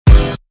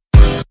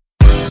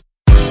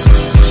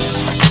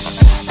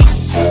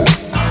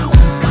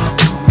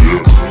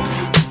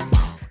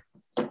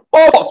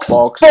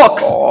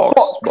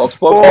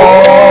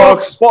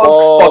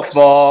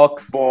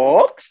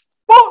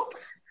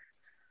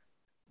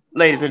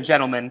Ladies and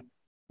gentlemen,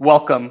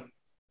 welcome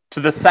to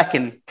the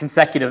second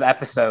consecutive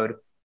episode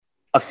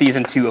of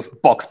season 2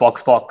 of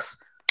Box.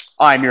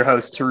 I'm your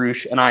host,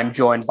 Tarush, and I'm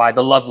joined by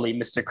the lovely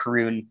Mr.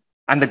 Karoon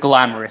and the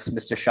glamorous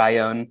Mr.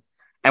 Shayon.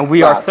 And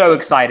we are so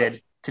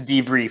excited to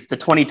debrief the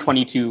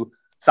 2022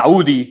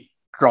 Saudi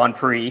Grand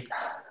Prix.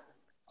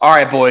 All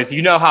right, boys,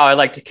 you know how I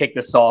like to kick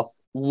this off.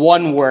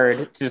 One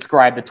word to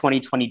describe the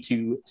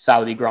 2022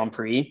 Saudi Grand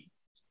Prix.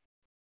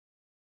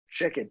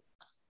 Chicken.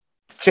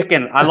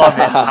 I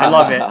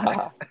love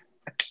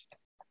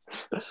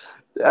it.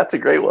 That's a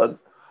great one.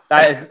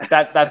 That's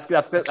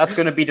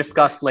going to be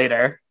discussed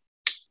later.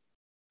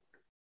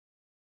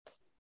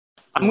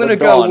 I'm going to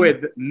go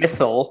with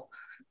missile.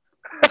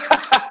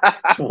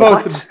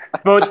 both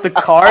the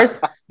cars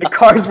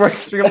were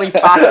extremely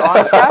fast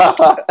on track,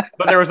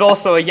 but there was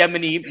also a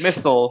Yemeni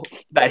missile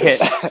that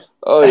hit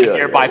a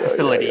nearby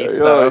facility.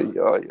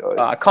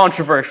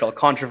 Controversial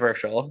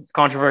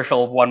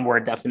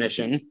one-word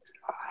definition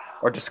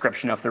or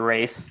description of the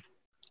race.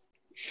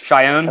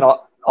 Cheyenne?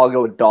 I'll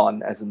go with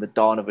dawn, as in the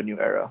dawn of a new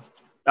era.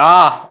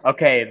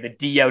 Okay, the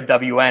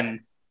DOWN.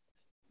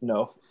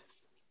 No.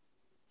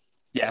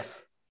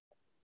 Yes.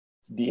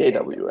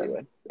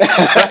 DAWN. Is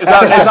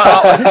that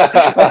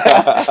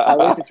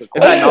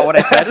not what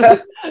I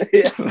said?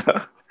 Yeah.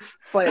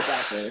 Play it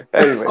back there.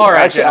 Anyway, all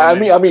right. Actually,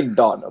 I mean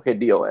dawn. Okay,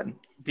 DON.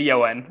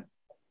 DON.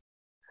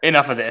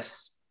 Enough of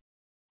this.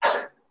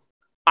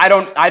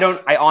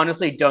 I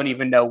honestly don't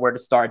even know where to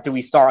start. Do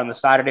we start on the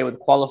Saturday with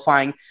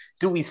qualifying?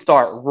 Do we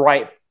start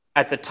right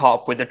at the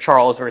top with the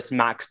Charles versus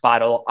Max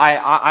battle?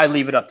 I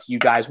leave it up to you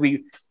guys.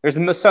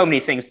 There's so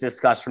many things to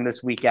discuss from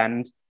this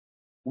weekend.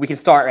 We can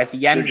start at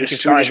the end. We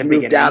can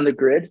move down the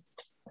grid.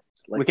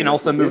 We can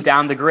also move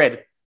down the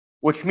grid,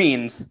 which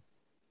means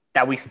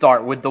that we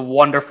start with the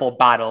wonderful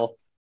battle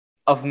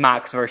of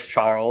Max versus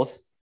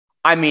Charles.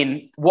 I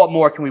mean, what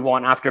more can we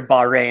want after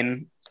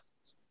Bahrain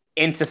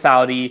into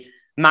Saudi?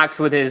 Max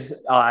with his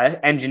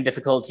engine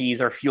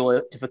difficulties or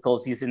fuel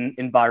difficulties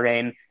in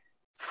Bahrain,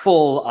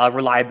 full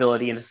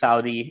reliability into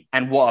Saudi,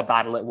 and what a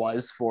battle it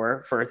was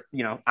for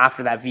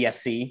after that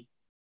VSC.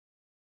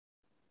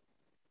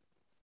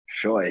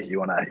 Shoy, you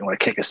want to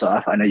kick us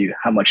off? I know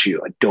how much you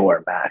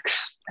adore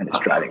Max and his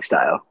driving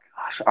style.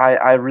 Gosh,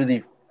 I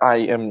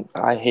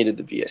hated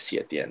the VSC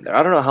at the end there.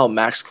 I don't know how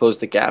Max closed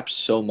the gap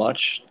so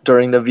much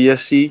during the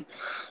VSC.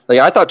 Like,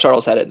 I thought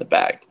Charles had it in the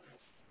bag,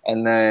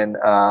 and then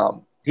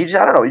he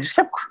just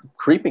kept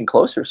creeping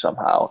closer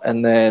somehow,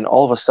 and then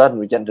all of a sudden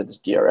we get into this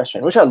DRS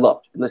train, which I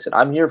loved. Listen,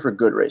 I'm here for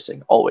good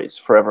racing, always,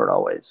 forever and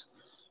always,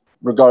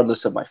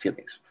 regardless of my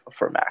feelings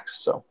for Max.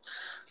 So.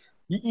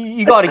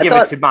 You got to give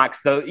it to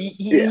Max, though.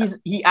 He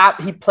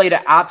played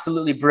it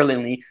absolutely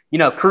brilliantly.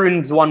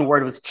 Karoon's one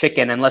word was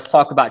chicken, and let's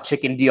talk about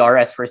chicken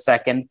DRS for a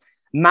second.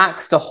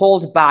 Max to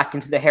hold back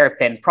into the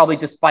hairpin, probably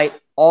despite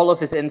all of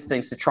his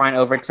instincts to try and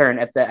overturn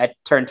at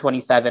turn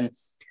 27,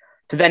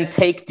 to then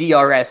take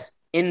DRS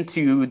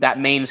into that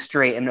main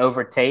straight and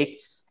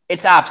overtake.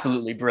 It's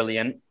absolutely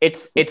brilliant.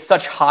 It's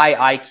such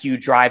high IQ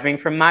driving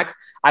from Max.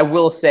 I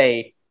will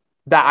say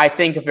that I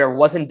think if there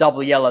wasn't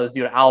double yellows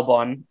due to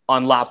Albon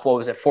on lap,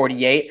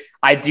 48,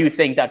 I do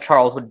think that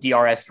Charles would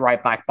DRS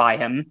right back by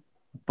him.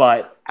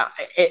 But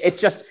it's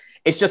just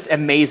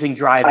amazing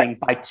driving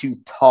by two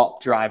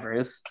top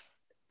drivers.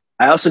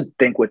 I also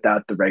think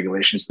without the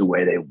regulations the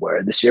way they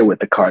were this year, with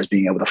the cars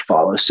being able to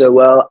follow so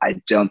well,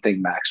 I don't think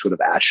Max would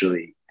have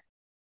actually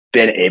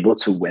been able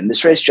to win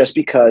this race, just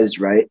because,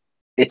 right,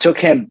 it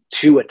took him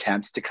 2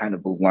 attempts to kind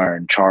of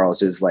learn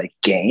Charles's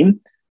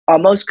game.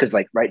 Almost, because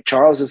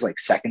Charles's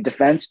second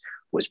defense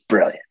was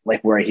brilliant.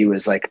 Where he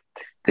was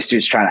this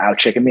dude's trying to out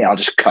chicken me, I'll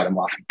just cut him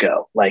off and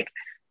go.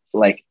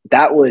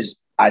 That was,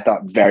 I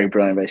thought, very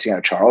brilliant racing out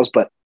of Charles.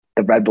 But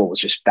the Red Bull was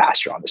just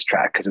faster on this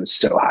track because it was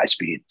so high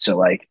speed.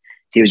 So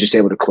he was just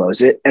able to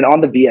close it. And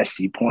on the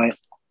VSC point,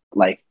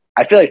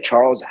 I feel like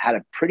Charles had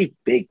a pretty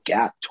big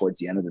gap towards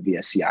the end of the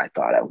VSC. I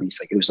thought, at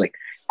least, it was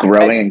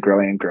growing and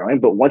growing and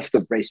growing. But once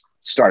the race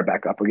started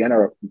back up again,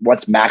 or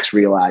once Max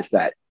realized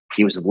that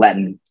he was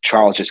letting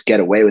Charles just get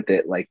away with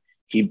it,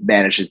 he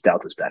managed his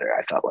deltas better,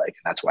 I felt and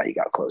that's why he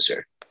got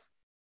closer.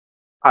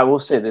 I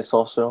will say this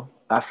also,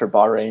 after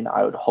Bahrain,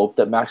 I would hope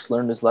that Max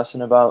learned his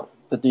lesson about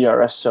the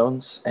DRS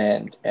zones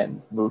and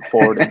moved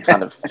forward and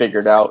kind of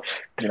figured out,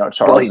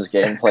 Charles's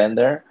game plan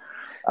there.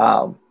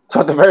 So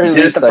at the very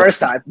least, the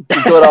first time.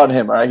 Good on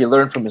him, all right? He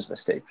learned from his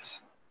mistakes.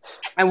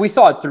 And we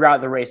saw it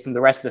throughout the race and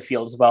the rest of the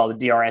field as well, the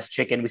DRS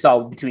chicken. We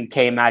saw it between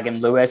K-Mag and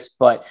Lewis.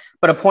 But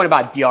a point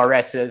about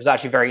DRS, it was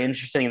actually very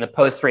interesting in the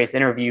post-race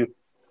interview.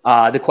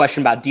 The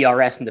question about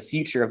DRS and the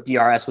future of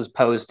DRS was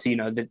posed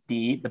to,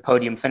 the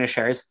podium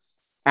finishers.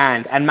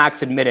 And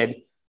Max admitted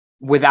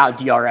without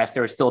DRS,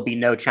 there would still be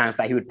no chance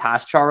that he would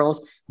pass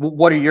Charles.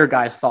 What are your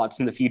guys' thoughts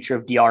in the future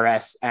of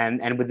DRS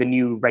and with the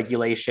new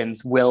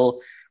regulations?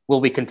 Will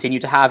we continue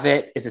to have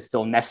it? Is it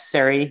still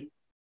necessary?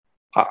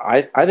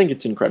 I think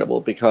it's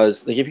incredible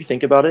because, like, if you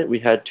think about it, we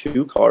had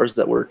two cars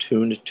that were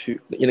tuned to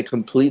in a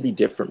completely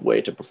different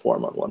way to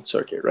perform on one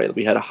circuit, right?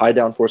 We had a high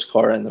downforce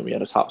car and then we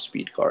had a top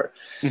speed car,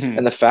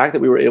 and the fact that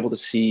we were able to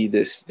see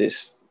this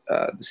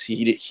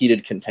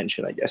heated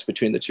contention, I guess,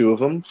 between the two of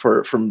them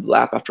from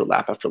lap after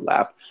lap after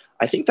lap,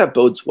 I think that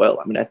bodes well.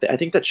 I mean, I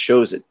think that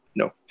shows it.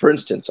 For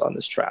instance, on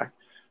this track,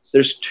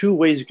 there's two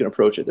ways you can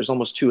approach it. There's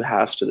almost two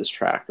halves to this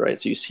track,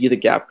 right? So you see the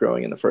gap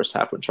growing in the first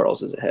half when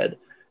Charles is ahead,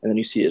 and then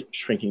you see it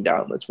shrinking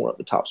down when it's more of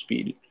the top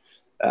speed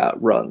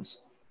runs.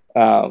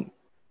 And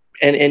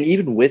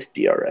even with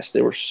DRS,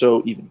 they were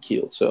so even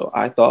keeled. So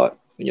I thought,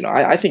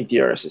 I think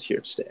DRS is here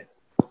to stay.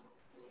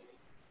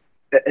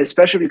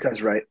 Especially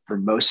because, right, for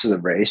most of the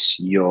race,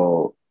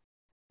 even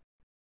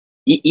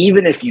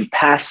if you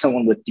pass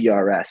someone with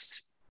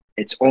DRS,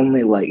 it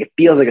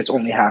feels like it's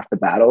only half the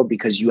battle,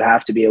 because you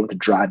have to be able to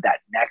drive that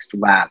next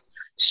lap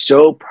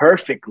so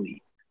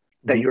perfectly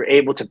that you're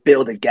able to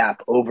build a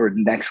gap over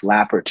the next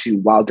lap or two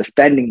while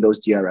defending those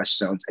DRS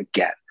zones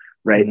again,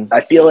 right?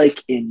 I feel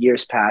like in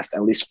years past,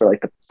 at least for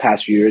like the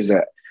past few years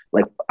that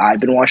like I've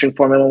been watching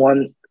Formula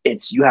One,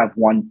 you have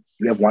one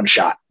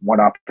shot,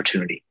 one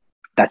opportunity.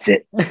 That's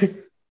it.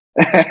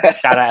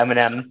 Shout out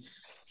Eminem.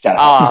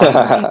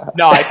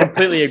 No, I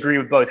completely agree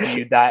with both of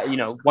you that,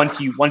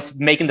 once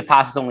making the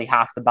pass is only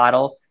half the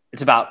battle,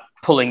 it's about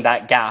pulling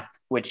that gap,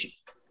 which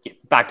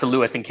back to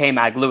Lewis and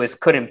K-Mag, Lewis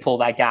couldn't pull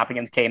that gap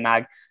against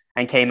K-Mag,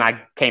 and K-Mag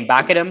came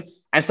back at him.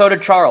 And so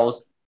did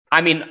Charles.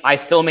 I mean, I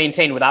still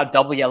maintain without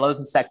double yellows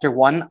in sector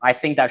 1, I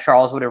think that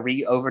Charles would have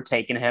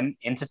overtaken him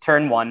into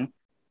turn 1,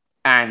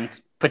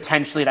 and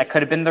potentially that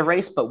could have been the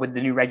race, but with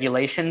the new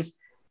regulations,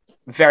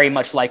 very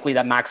much likely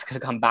that Max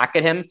could come back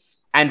at him.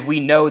 And we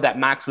know that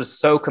Max was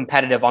so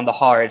competitive on the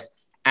hards,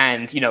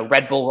 and,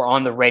 Red Bull were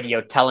on the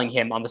radio telling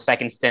him on the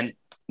second stint,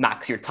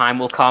 Max, your time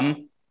will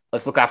come.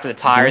 Let's look after the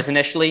tires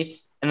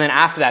initially. And then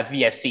after that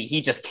VSC,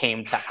 he just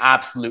came to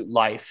absolute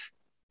life.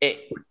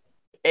 It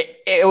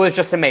was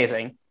just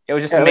amazing. It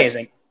was just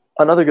amazing.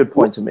 Another good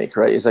point to make,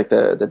 right, is like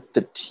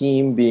the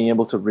team being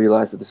able to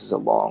realize that this is a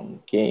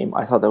long game.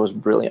 I thought that was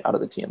brilliant out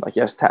of the team. Like,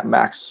 yes,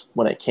 Max,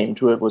 when it came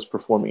to it, was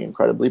performing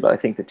incredibly, but I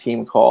think the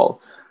team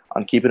call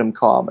on keeping him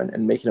calm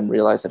and making him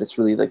realize that it's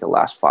really like the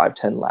last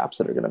 5-10 laps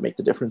that are going to make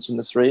the difference in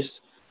this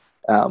race.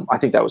 I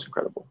think that was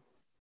incredible.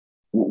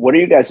 What are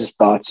you guys'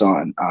 thoughts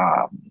on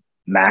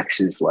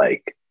Max's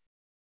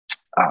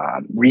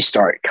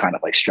restart kind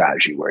of like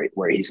strategy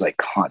where he's like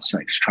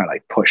constantly just trying to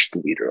like push the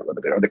leader a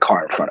little bit or the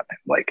car in front of him?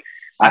 Like,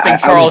 I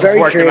think Charles was very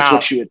worked curious him out.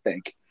 what you would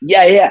think.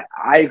 Yeah,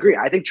 I agree.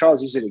 I think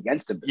Charles used it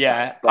against him.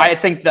 Time, I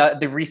think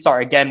the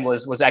restart again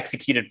was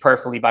executed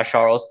perfectly by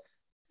Charles.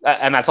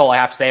 And that's all I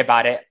have to say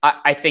about it.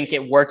 I think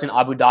it worked in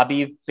Abu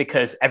Dhabi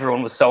because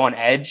everyone was so on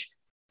edge.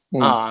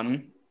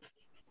 But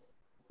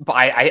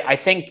I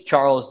think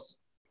Charles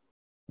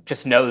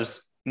just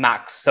knows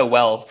Max so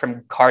well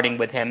from karting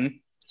with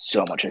him.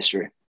 So much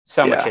history.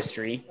 Much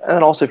history. And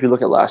then also, if you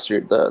look at last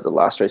year, the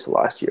last race of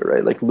last year,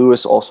 right? Like,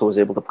 Lewis also was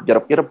able to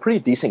get a pretty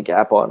decent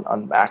gap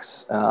on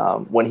Max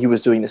when he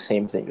was doing the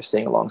same thing, just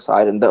staying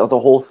alongside. And the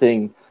whole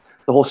thing,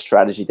 the whole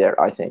strategy there,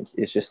 I think,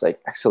 is just like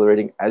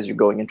accelerating as you're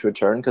going into a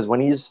turn. Because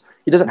when he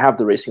doesn't have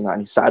the racing line,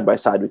 he's side by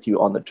side with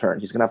you on the turn.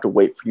 He's going to have to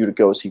wait for you to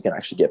go so you can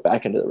actually get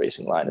back into the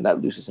racing line. And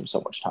that loses him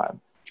so much time,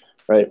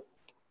 right?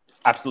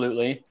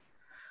 Absolutely.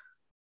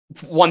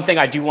 One thing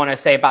I do want to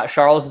say about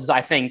Charles is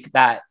I think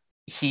that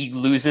he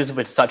loses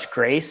with such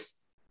grace.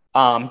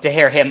 To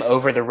hear him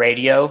over the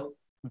radio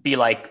be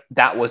like,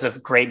 that was a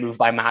great move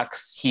by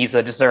Max. He's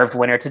a deserved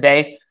winner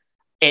today.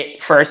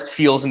 It first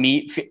feels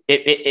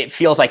it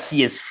feels like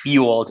he is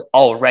fueled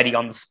already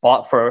on the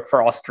spot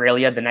for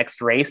Australia, the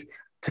next race,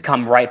 to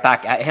come right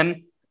back at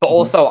him. But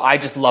also, I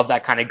just love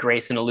that kind of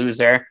grace in a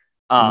loser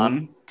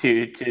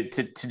to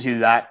do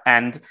that.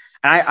 And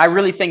I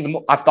really think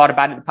I've thought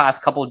about it the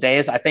past couple of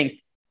days. I think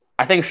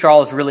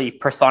Charles really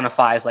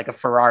personifies like a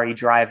Ferrari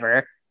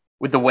driver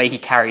with the way he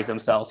carries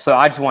himself. So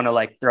I just want to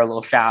like throw a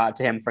little shout out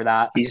to him for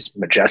that. He's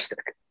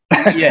majestic.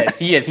 Yes,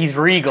 he is. He's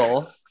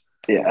regal.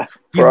 Yeah.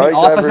 He's Ferrari the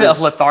opposite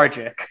of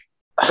lethargic.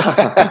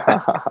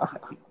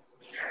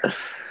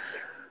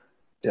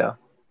 Yeah.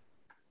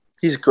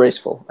 He's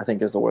graceful, I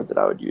think is the word that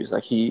I would use.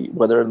 Like, he,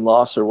 whether in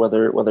loss or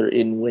whether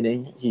in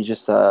winning, he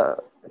just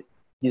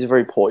he's a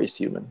very poised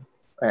human.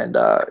 And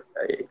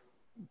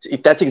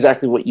that's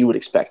exactly what you would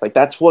expect. Like,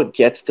 that's what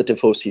gets the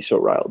Tifosi so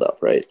riled up,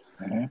 right?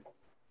 Mm-hmm.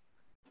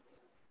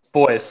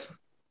 Boys,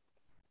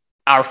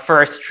 our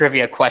first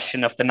trivia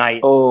question of the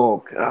night. Oh,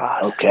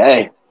 God.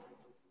 Okay.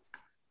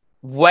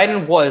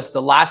 When was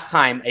the last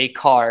time a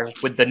car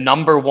with the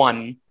number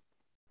 1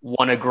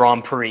 won a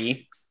Grand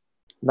Prix?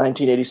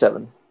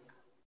 1987.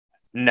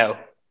 No.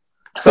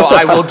 So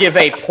I will give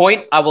a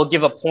point. I will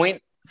give a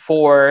point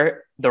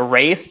for the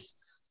race,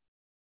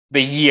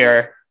 the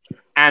year,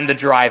 and the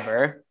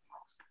driver.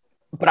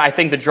 But I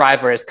think the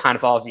driver is kind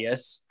of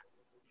obvious.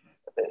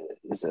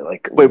 Is it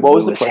like, wait, what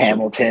was Lewis the question?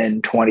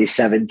 Hamilton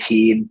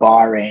 2017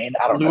 Bahrain?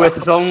 I don't know. Lewis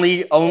is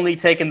only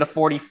taken the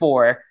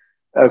 44.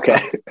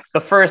 Okay.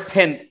 The first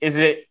hint is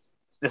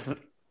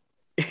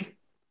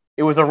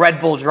It was a Red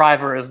Bull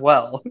driver as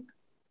well.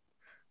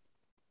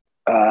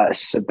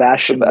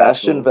 Sebastian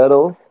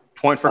Vettel.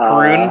 Point for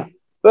Karun.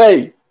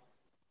 Wait.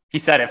 He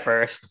said it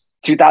first.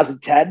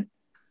 2010?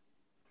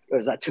 Or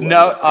was that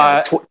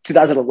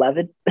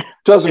 2011?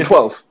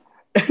 2012.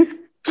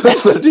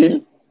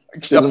 2013.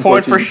 Just a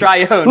point for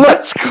Cheyenne.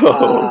 Let's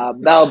go.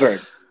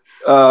 Melbourne.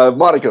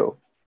 Monaco.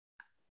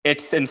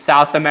 It's in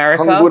South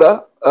America. Honduras.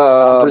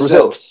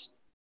 Brazil.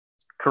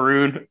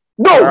 Karun.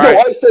 No,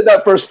 I said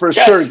that first for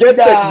sure. Get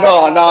that.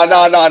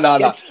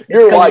 No.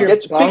 You're right.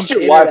 Fix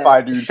your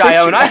Wi-Fi, dude.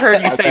 Cheyenne, I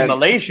heard you say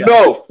Malaysia.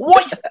 No.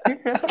 What?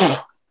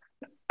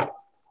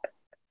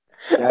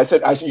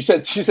 Yeah, she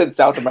said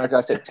South America.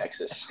 I said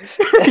Texas.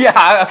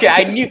 Yeah, okay.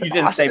 I knew you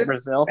didn't say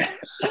Brazil.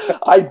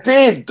 I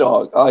did,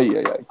 dog. Oh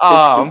yeah.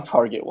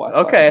 Target Wi-Fi.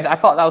 Okay, I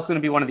thought that was going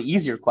to be one of the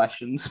easier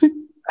questions.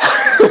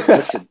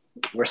 Listen,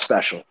 we're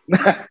special.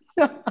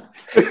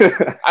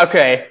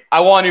 Okay, I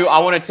want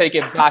to take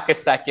it back a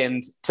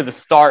second to the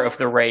start of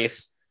the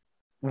race,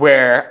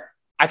 where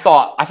I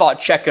thought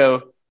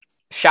Checo.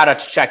 Shout out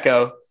to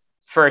Checo,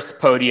 first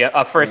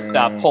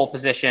pole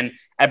position.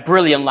 A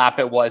brilliant lap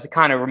it was. It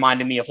kind of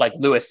reminded me of like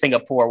Lewis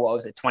Singapore. What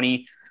was it?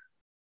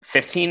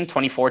 2015,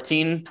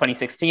 2014,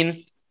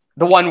 2016.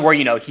 The one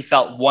where, he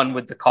felt one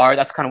with the car.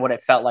 That's kind of what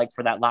it felt like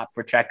for that lap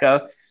for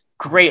Checo.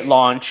 Great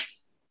launch.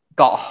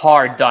 Got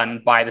hard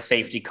done by the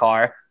safety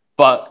car.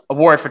 But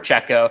award for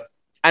Checo.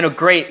 And a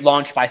great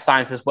launch by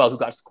Sainz as well, who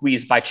got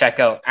squeezed by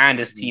Checo and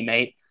his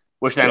teammate,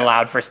 which then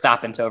allowed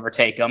Verstappen to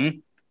overtake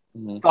him.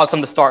 Mm-hmm. Thoughts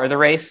on the start of the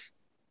race?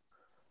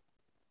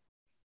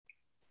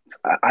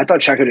 I thought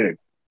Checo did a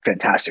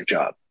fantastic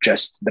job.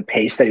 Just the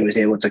pace that he was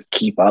able to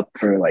keep up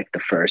for like the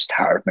first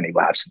however many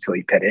laps until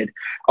he pitted.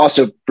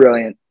 Also,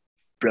 brilliant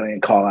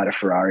call out of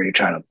Ferrari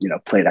trying to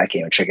play that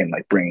game of chicken,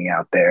 like bringing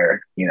out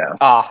their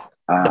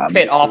the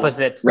pit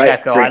opposite to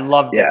Checo. I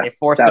loved it. They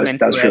forced him into it.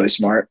 That was really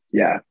smart.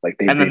 Yeah,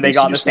 then they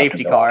got the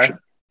safety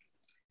car.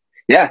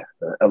 Yeah,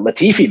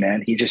 Latifi,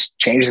 man, he just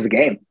changes the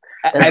game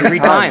every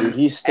time.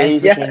 He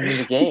stays in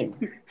the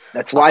game.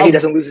 That's why he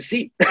doesn't lose a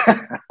seat.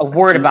 A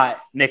word about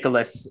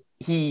Nicholas.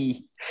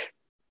 He's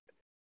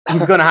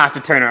gonna have to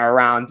turn it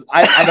around.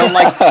 I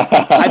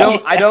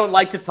don't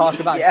like to talk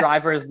about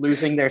drivers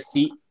losing their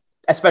seat,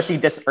 especially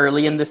this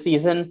early in the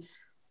season.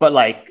 But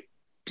like,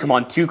 come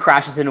on, 2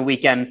 crashes in a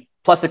weekend,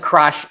 plus a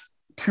crash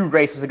 2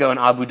 races ago in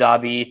Abu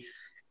Dhabi.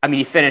 I mean,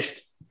 he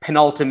finished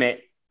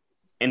penultimate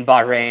in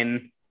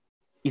Bahrain.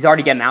 He's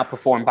already getting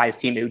outperformed by his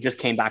teammate who just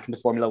came back into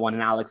Formula One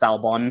and Alex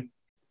Albon.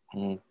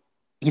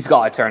 He's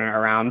got to turn it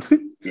around.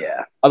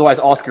 Yeah. Otherwise,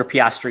 Oscar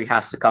Piastri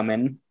has to come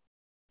in.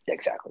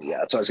 Exactly. Yeah,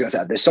 that's what I was going to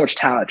say. There's so much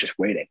talent just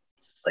waiting.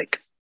 Like,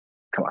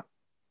 come on.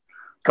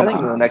 I think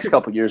in the next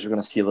couple of years, we're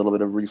going to see a little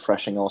bit of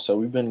refreshing also.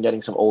 We've been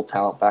getting some old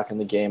talent back in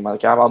the game.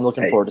 Like, I'm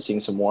looking forward to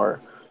seeing some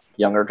more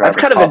younger drivers.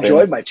 I've kind of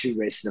enjoyed my 2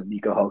 races of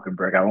Nico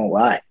Hülkenberg. I won't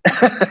lie.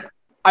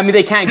 I mean,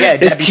 they can't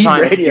get his team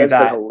to do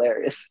that.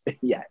 Hilarious.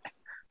 Yeah.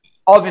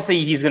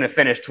 Obviously, he's going to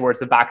finish towards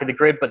the back of the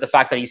grid, but the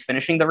fact that he's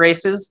finishing the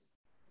races,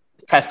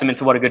 testament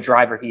to what a good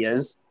driver he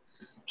is.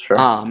 Sure.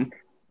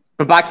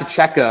 But back to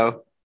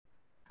Checo,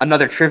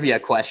 another trivia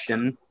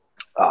question.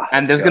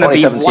 And there's going to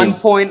be 1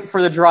 point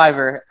for the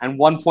driver and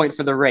 1 point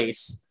for the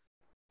race.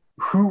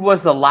 Who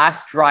was the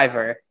last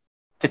driver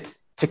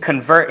to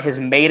convert his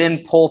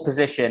maiden pole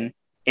position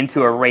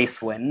into a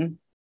race win?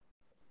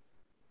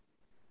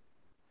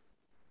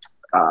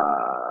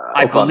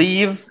 I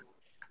believe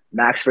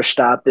Max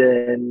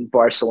Verstappen,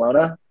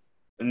 Barcelona.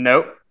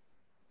 Nope.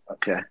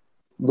 Okay.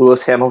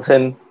 Lewis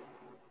Hamilton,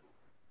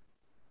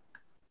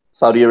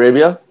 Saudi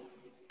Arabia.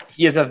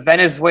 He is a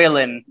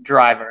Venezuelan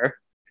driver.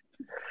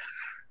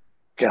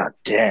 God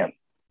damn.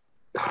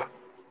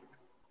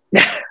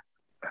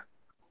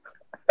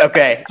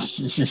 Okay.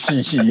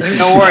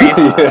 No worries.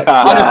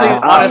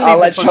 Honestly,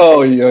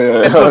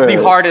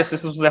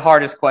 this was the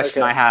hardest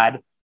question I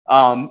had.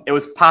 It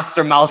was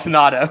Pastor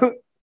Maldonado.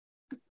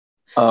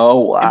 Oh,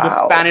 wow. In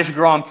the Spanish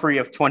Grand Prix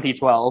of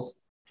 2012.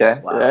 Okay.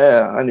 Wow.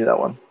 Yeah, I knew that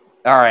one.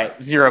 All right.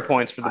 0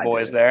 points for the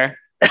boys there.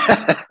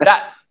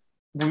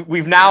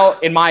 We've now,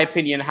 in my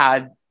opinion,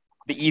 had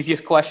the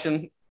easiest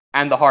question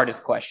and the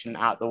hardest question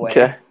out the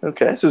way.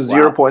 Okay. So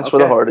 0 points for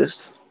the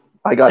hardest.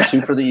 I got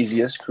 2 for the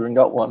easiest. Karun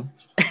got 1.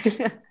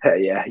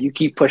 Yeah, you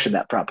keep pushing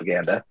that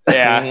propaganda.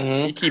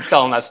 Yeah, you keep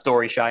telling that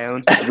story,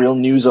 Cheyenne. Real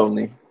news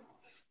only.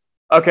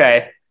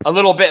 Okay, a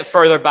little bit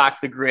further back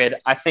the grid,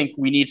 I think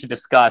we need to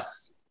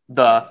discuss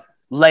the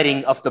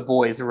letting of the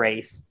boys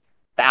race,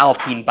 the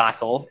Alpine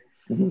battle.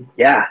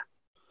 Yeah,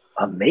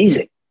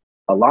 amazing.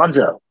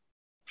 Alonso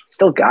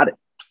still got it.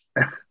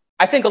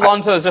 I think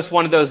Alonso is just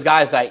one of those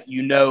guys that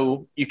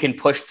you can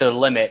push to the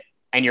limit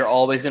and you're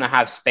always going to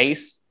have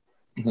space.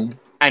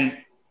 And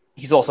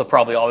he's also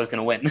probably always going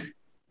to win.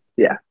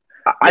 Yeah.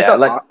 I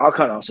thought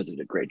Ocon also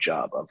did a great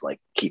job of like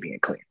keeping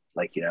it clean.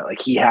 Like,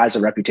 he has a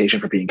reputation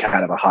for being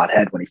kind of a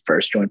hothead when he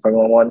first joined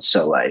Formula One.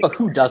 So like, but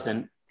who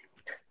doesn't?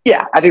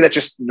 Yeah. I think that's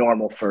just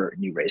normal for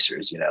new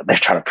racers. They're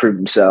trying to prove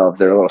themselves.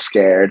 They're a little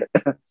scared.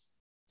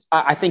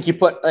 I think you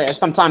put,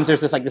 sometimes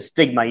there's this like the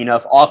stigma,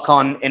 if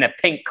Ocon in a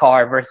pink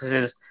car versus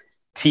his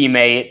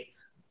teammate,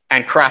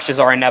 and crashes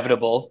are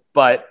inevitable.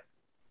 But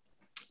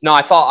no,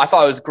 I thought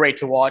it was great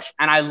to watch,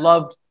 and I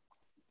loved,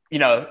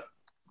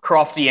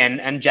 Crofty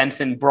and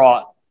Jensen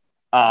brought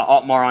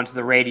Otmar onto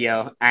the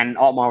radio, and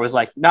Otmar was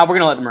like, "No, we're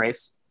gonna let them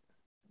race,"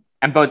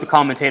 and both the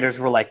commentators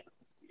were like, "Are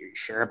you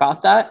sure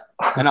about that?"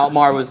 And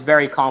Otmar was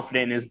very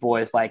confident in his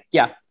boys, like,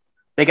 "Yeah,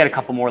 they get a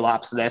couple more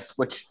laps of this,"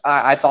 which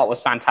I thought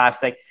was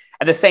fantastic.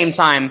 At the same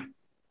time,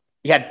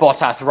 you had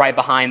Bottas right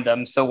behind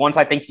them, so once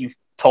I think you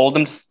told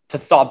them to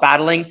stop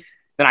battling,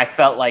 then I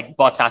felt like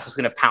Bottas was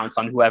going to pounce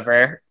on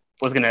whoever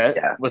was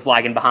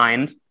lagging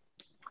behind.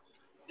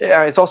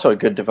 Yeah, it's also a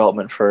good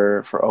development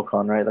for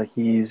Ocon, right? Like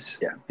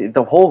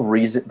the whole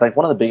reason, like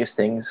one of the biggest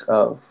things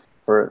for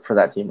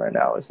that team right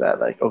now is that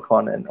like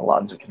Ocon and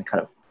Alonso can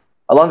kind of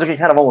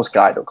almost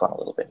guide Ocon a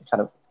little bit, and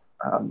kind of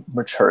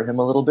mature him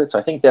a little bit. So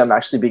I think them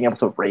actually being able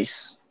to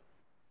race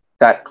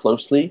that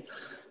closely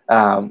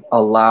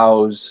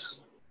allows,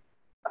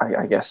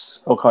 I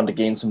guess, Ocon to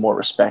gain some more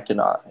respect in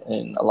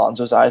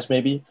Alonso's eyes,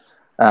 maybe,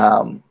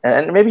 and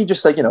maybe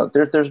just like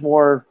there's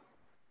more.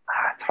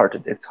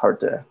 It's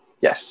hard to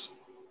guess.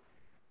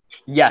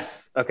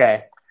 Yes.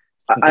 Okay.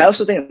 I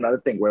also think another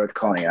thing worth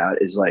calling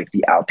out is like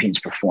the Alpine's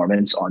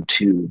performance on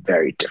two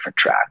very different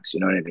tracks.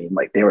 You know what I mean?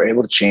 Like they were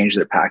able to change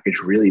their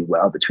package really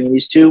well between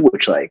these two,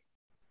 which I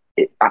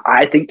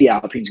think the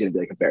Alpine's going to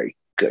be like a very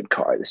good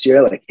car this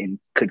year, like and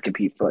could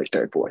compete for like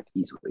third, fourth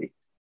easily.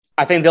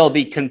 I think they'll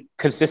be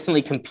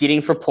consistently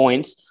competing for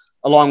points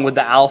along with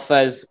the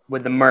Alphas,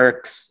 with the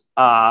Mercs,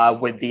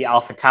 with the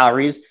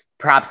AlphaTauris,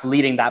 perhaps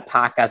leading that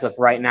pack as of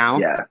right now.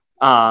 Yeah.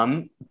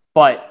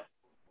 But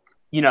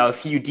a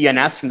few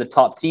DNFs from the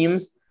top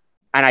teams,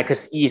 and I could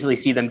easily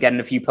see them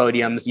getting a few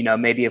podiums,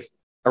 maybe a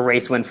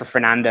race win for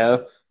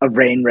Fernando. A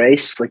rain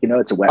race,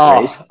 it's a wet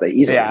race. They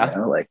easily,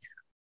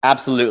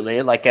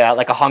 Absolutely. Like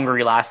a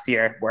Hungary last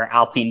year where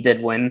Alpine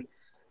did win.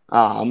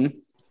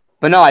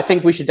 But no, I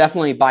think we should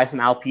definitely buy some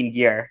Alpine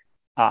gear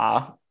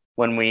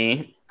when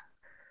we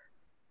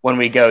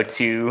go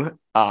to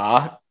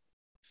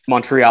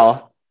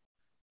Montreal.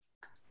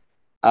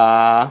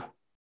 But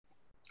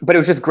it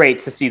was just great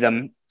to see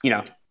them,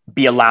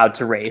 be allowed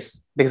to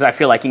race, because I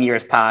feel like in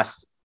years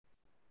past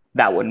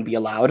that wouldn't be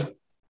allowed.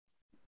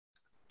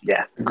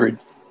 Yeah, agreed.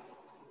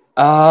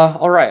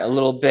 All right, a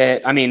little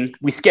bit. I mean,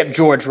 we skipped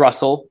George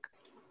Russell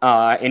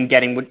in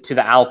getting to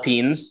the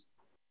Alpines.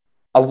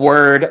 A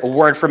word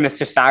for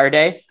Mr.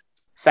 Saturday,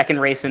 second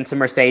race into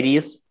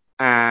Mercedes,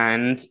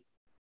 and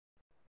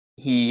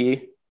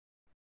he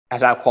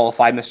has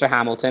outqualified Mr.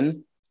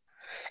 Hamilton.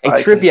 A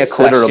trivia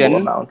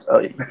question.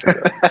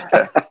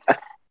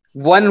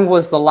 When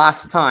was the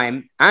last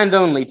time and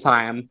only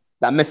time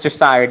that Mr.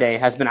 Saturday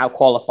has been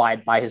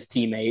outqualified by his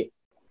teammate?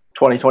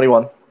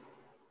 2021.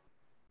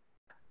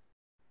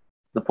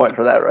 The point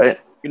for that, right?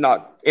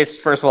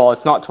 First of all,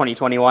 it's not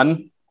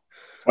 2021.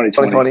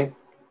 2020.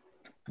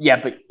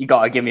 Yeah, but you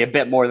gotta give me a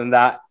bit more than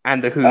that.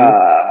 And the who?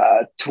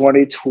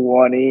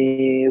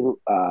 2020.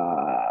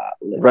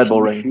 Red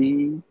Bull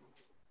Ring.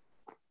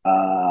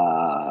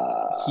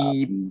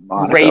 He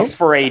Monaco? Raced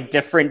for a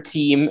different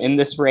team in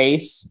this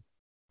race.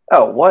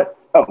 Oh, what?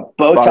 Oh,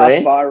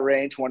 Bottas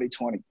Bahrain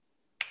 2020.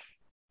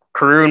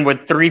 Karun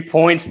with 3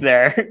 points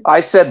there. I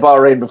said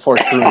Bahrain before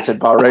Karun said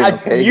Bahrain.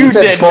 Okay, you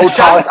said did.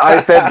 Bottas. I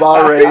said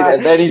Bahrain,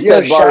 and then he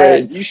said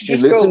Bahrain. You should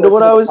just listen to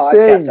what I was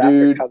saying,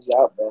 dude. It comes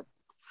out, man.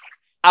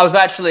 I was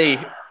actually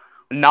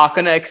not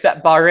going to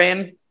accept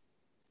Bahrain.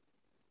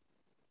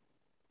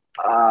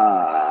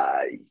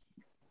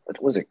 What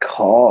was it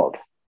called?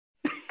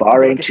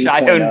 Bahrain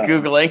 2.0.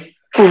 Googling.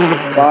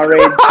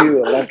 Bahrain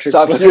 2 electric.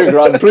 Sakir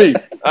Grand Prix.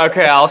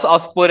 Okay, I'll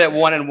split it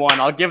 1-1.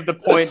 I'll give the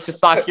point to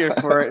Sakir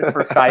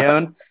for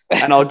Cheyenne,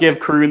 and I'll give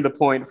Karun the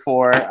point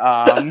for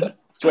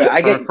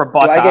for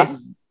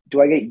Bottas. Do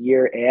I get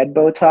year and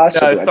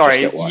Bottas? No,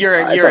 sorry,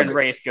 year and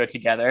race go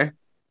together.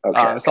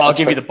 Okay, so I'll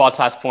give you the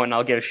Bottas point, and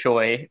I'll give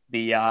Shoei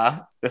the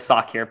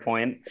Sakir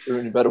point.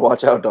 You better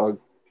watch out, dog.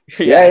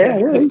 Yeah.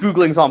 Really. His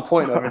Googling's on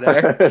point over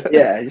there.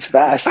 Yeah, he's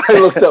fast. I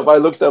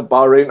looked up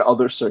Bahrain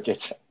other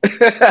circuits.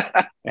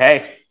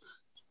 Hey,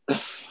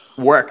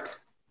 worked.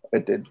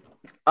 It did.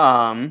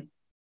 I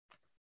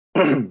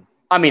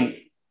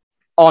mean,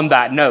 on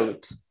that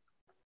note,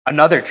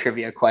 another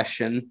trivia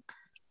question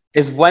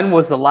is when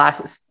was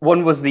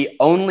the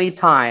only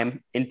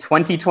time in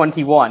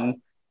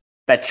 2021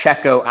 that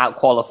Checo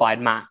outqualified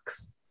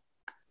Max?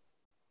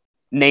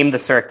 Name the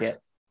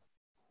circuit.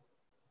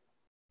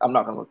 I'm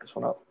not going to look this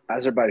one up.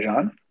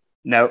 Azerbaijan?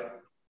 Nope.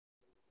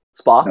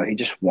 Spa? No, he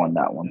just won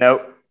that one.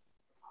 Nope.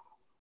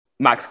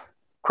 Max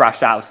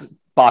crashed out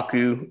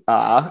Baku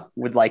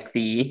with like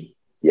the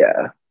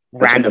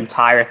random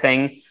tire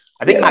thing.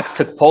 I think Max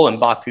took pole in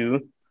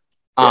Baku.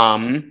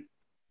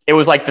 It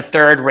was like the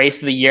third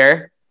race of the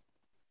year.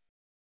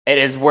 It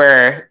is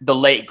where the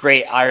late,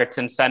 great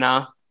Ayrton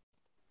Senna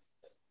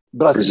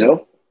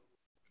Brazil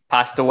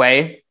passed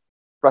away.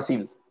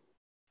 Brazil.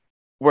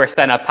 Where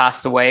Senna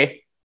passed away.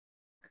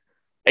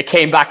 It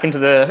came back into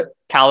the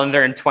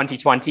calendar in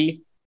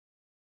 2020.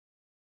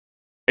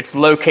 It's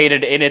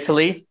located in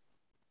Italy.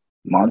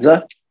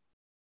 Monza?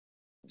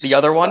 The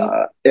other one?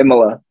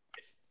 Imola.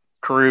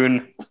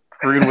 Kroon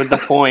with the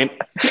point.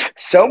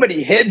 So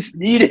many hints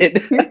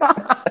needed.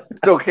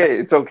 It's okay.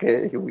 It's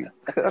okay.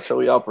 That's how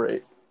we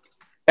operate.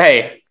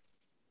 Hey,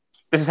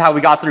 this is how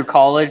we got through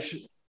college.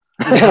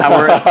 We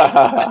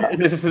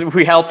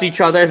helped each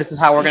other. This is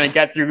how we're gonna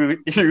get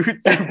through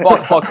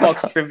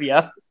box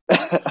trivia.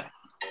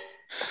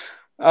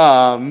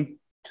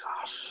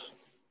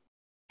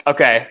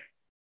 Okay.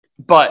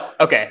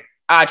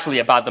 Actually,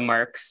 about the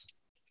Mercs.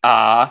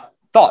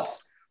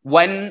 Thoughts.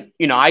 When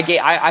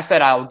I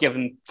said I'll give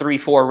them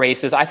 3-4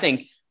 races. I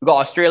think we got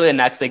Australia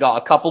next. They got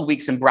a couple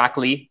weeks in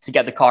Brackley to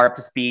get the car up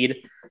to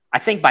speed. I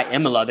think by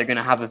Imola they're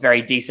gonna have a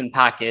very decent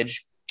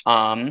package.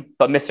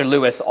 But Mr.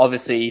 Lewis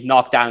obviously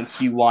knocked down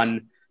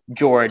Q1,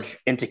 George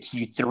into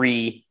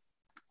Q3.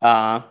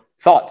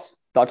 Thoughts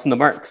on the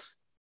Mercs?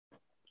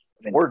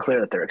 I mean, it's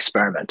clear that they're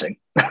experimenting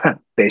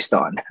based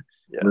on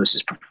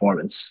Lewis's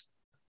performance.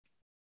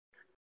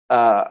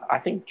 I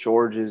think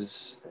George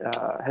has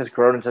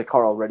grown into the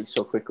car already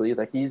so quickly.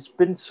 Like, he's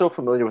been so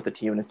familiar with the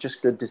team, and it's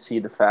just good to see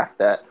the fact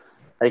that,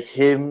 like,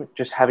 him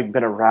just having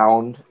been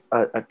around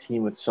a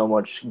team with so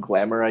much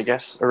glamour, I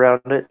guess,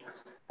 around it,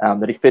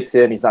 that he fits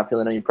in. He's not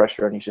feeling any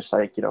pressure, and he's just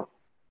like,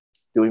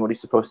 doing what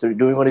he's supposed to do,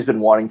 doing what he's been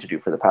wanting to do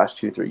for the past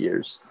 2-3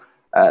 years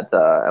at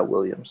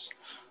Williams.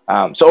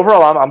 So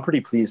overall, I'm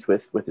pretty pleased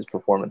with his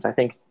performance. I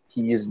think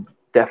he's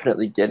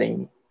definitely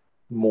getting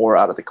more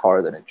out of the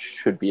car than it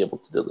should be able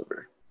to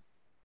deliver.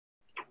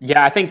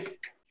 Yeah, I think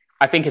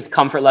his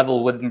comfort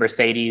level with the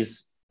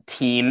Mercedes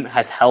team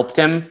has helped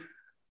him.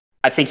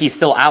 I think he's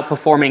still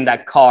outperforming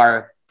that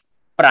car,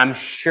 but I'm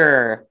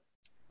sure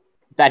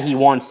that he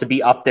wants to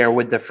be up there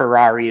with the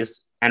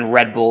Ferraris and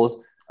Red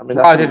Bulls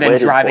rather than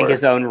driving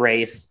his own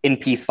race in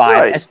P5,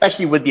 right,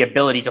 especially with the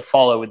ability to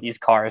follow with these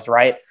cars,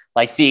 right?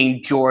 Like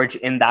seeing George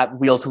in that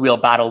wheel-to-wheel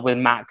battle with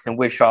Max and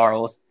with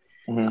Charles.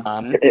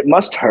 Mm-hmm. It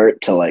must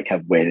hurt to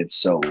have waited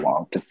so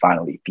long to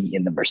finally be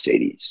in the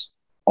Mercedes,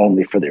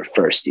 only for their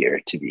first year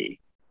to be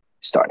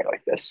starting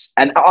like this.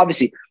 And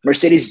obviously,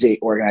 Mercedes is an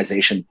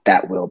organization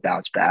that will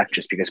bounce back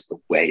just because of the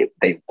way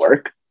they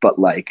work. But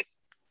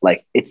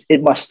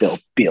it must still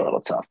be a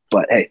little tough.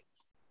 But hey,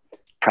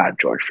 proud of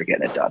George for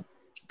getting it done.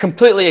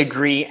 Completely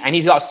agree. And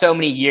he's got so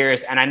many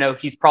years, and I know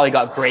he's probably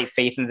got great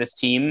faith in this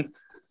team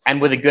and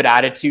with a good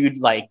attitude.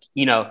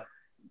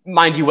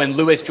 Mind you, when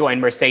Lewis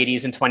joined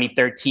Mercedes in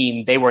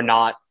 2013, they were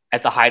not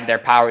at the height of their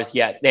powers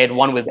yet. They had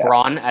won with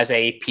Braun as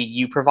a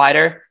PU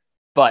provider,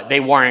 but they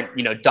weren't,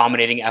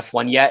 dominating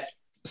F1 yet.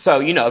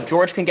 So, if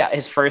George can get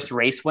his first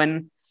race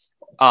win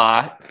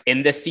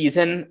in this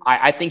season,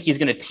 I think he's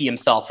going to tee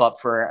himself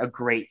up for a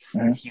great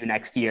few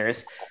next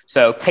years.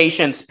 So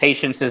patience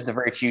is the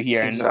virtue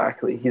here.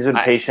 Exactly. He's been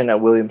patient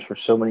at Williams for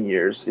so many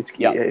years.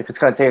 If it's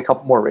going to take a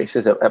couple more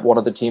races at one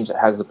of the teams that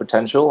has the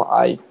potential,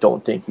 I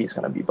don't think he's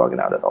going to be bugging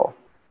out at all.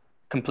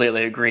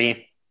 Completely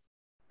agree.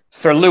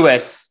 Sir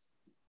Lewis,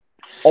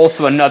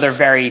 also another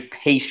very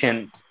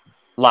patient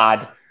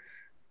lad,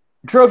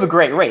 drove a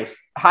great race,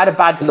 had a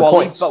bad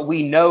quality, but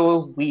we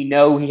know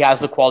he has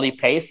the quality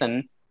pace,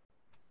 and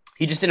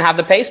he just didn't have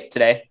the pace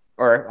today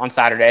or on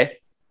Saturday.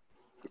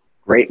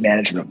 Great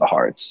management of the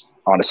hards.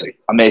 Honestly,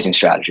 amazing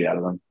strategy out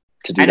of them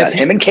to do that.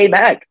 Him and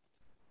K-Mag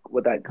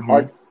with that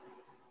hard.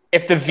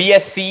 If the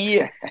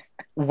VSC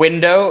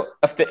window,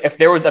 if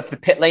the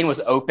pit lane was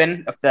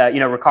open, if the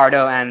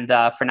Ricardo and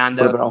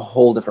Fernando, would have been a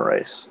whole different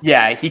race.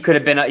 Yeah, he could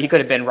have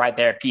been right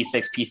there,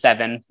 P6,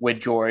 P7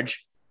 with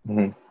George.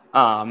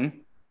 Mm-hmm.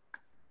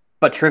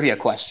 But trivia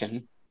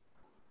question.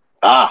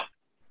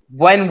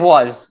 When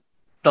was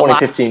the last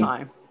 2015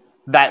 time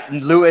that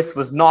Lewis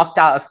was knocked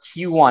out of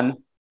Q1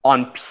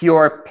 on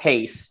pure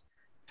pace?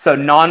 So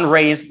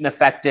non-rain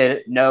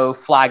affected, no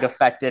flag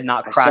affected,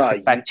 not crash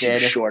affected.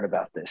 YouTube short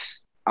about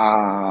this.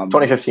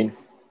 2015.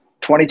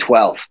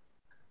 2012.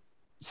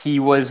 He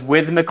was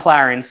with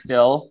McLaren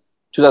still.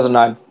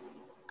 2009.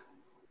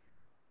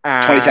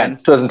 2010.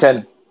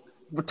 2010.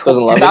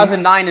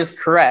 2009 is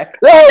correct.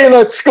 Hey,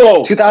 let's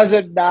go.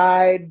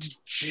 2009.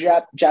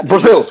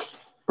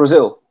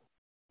 Brazil.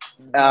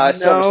 No.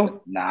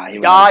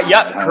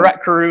 Yep.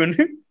 Correct, Karun.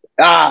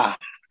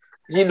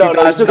 He took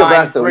it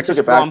back though. He took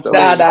it back though.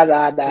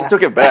 Nah. He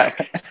took it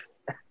back.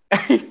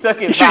 He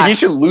took it back. He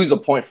should lose a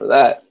point for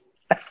that.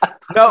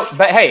 No,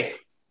 but hey,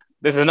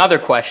 there's another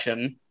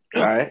question.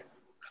 All right.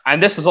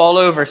 And this was all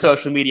over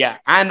social media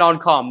and on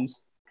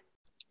comms.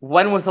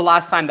 When was the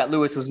last time that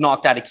Lewis was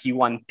knocked out of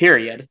Q1,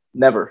 period?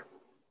 Never.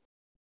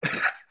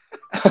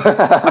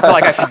 I feel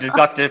like I should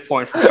deduct a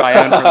point from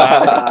Cheyenne for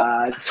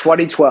that.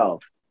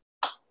 2012.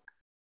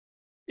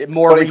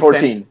 More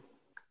 2014.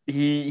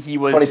 Recent. He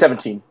was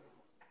 2017.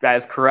 That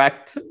is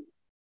correct.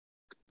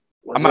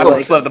 I'm going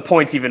to split the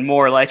points even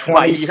more.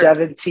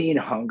 2017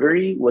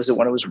 Hungary? Was it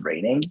when it was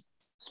raining?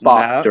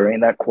 No. During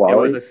that quality?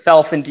 It was a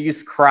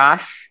self-induced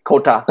crash.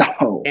 Kota.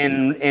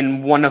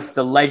 In one of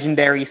the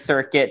legendary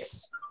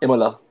circuits.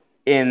 Imola.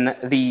 In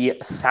the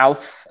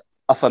south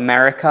of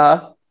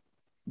America.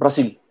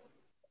 Brazil.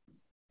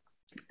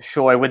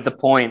 Shoy with the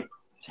point.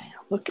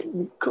 Look at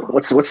me go.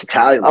 What's the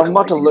tally? I'm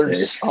about to like learn. these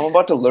days? I'm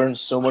about to learn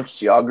so much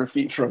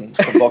geography from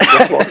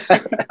Box.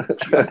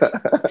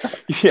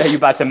 Yeah, you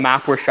about to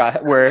map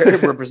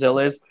where Brazil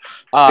is.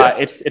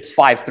 It's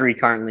 5-3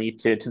 currently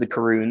to the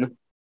Caroon.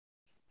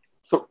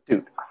 So,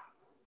 dude,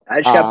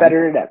 I just got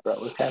better internet, bro.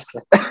 What's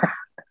happening?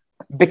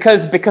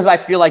 Because I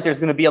feel like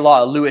there's going to be a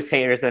lot of Lewis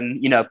haters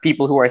and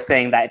people who are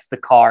saying that it's the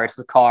car.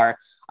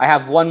 I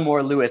have one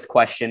more Lewis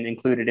question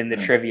included in the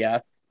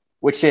trivia,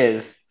 which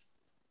is,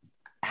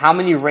 how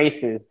many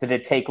races did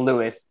it take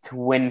Lewis to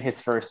win his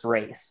first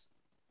race?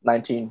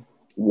 19.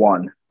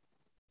 1.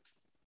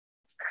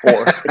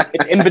 4.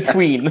 It's in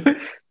between.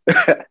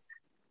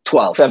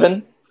 12.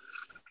 7.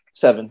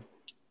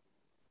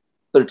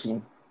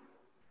 13.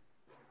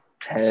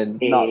 10.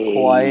 Not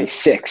quite.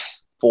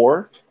 6.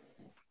 4.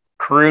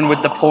 Caroon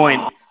with the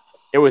point.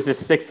 It was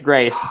his 6th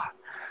race.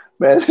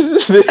 Man,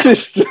 this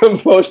is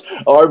the most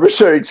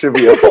arbitrary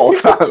trivia of all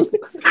time.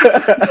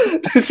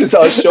 This is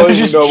how showing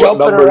you know what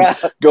numbers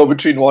go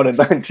between 1 and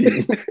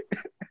 19.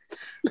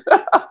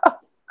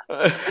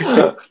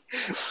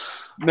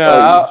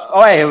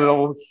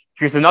 No.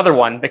 Here's another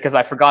one, because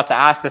I forgot to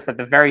ask this at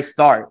the very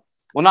start.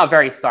 Well, not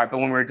very start, but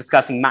when we were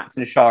discussing Max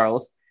and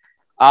Charles.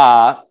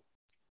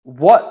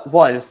 What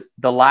was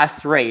the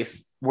last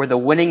race where the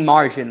winning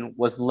margin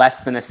was less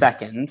than a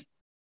second?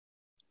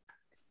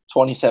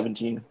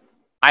 2017.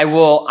 I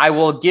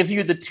will give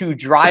you the 2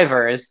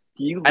 drivers,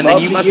 and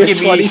then you must give me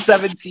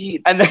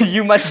 2017. And then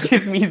you must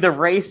give me the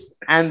race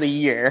and the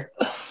year.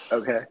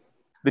 Okay.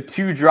 The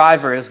 2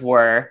 drivers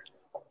were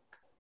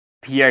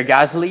Pierre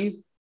Gasly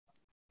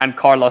and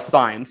Carlos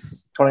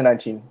Sainz.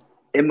 2019.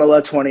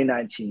 Imola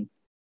 2019.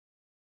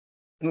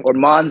 Or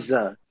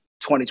Monza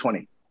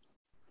 2020.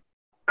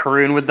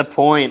 Caroon with the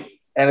point.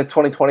 And it's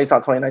 2020. It's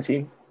not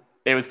 2019.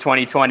 It was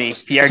 2020.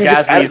 Pierre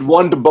Gasly's Gasly's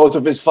one to both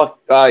of his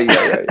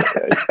yeah.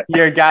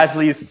 Pierre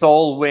Gasly's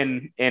sole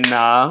win in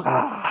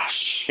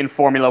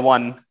Formula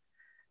One.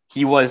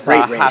 He was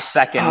half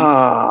second.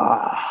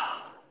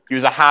 He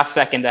was a half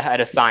second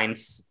ahead of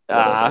Sainz.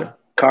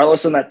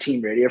 Carlos on that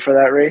team radio for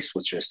that race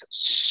was just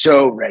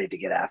so ready to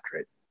get after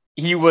it.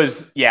 He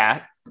was,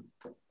 yeah.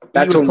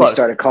 That's when we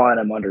started calling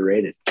him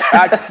underrated.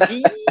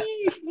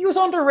 He was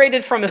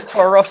underrated from his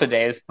Toro Rosso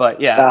days, but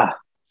yeah,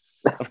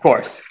 of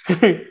course.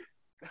 He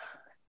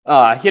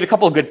had a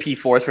couple of good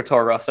P4s for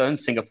Toro Rosso in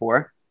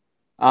Singapore.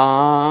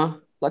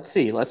 Let's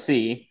see.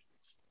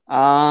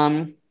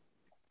 Danny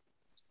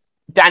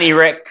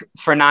Rick,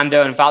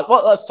 Fernando, and Val.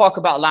 Well, let's talk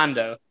about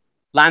Lando.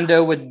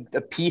 Lando with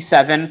a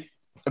P7,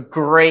 a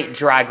great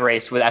drag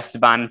race with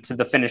Esteban to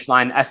the finish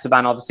line.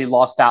 Esteban obviously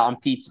lost out on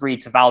P3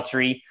 to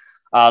Valtteri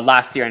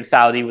last year in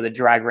Saudi with a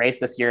drag race.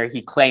 This year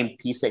he claimed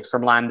P6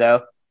 from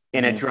Lando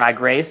in a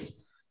drag race.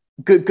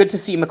 Good to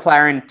see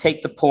McLaren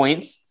take the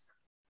points.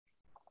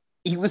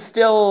 He was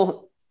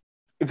still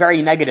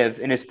very negative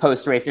in his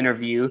post-race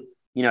interview,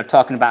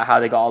 talking about how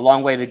they got a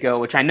long way to go,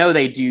 which I know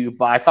they do,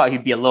 but I thought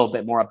he'd be a little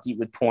bit more upbeat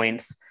with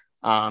points.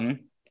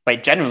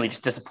 But generally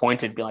just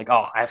disappointed, be like,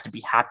 oh, I have to be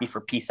happy for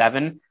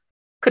P7.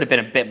 Could have been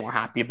a bit more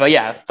happy. But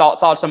yeah,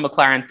 thoughts on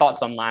McLaren,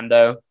 thoughts on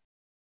Lando?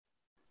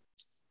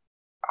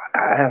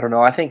 I don't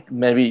know. I think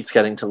maybe it's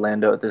getting to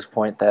Lando at this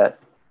point that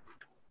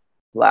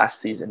last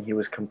season he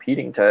was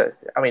competing at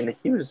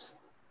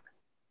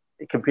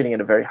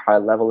a very high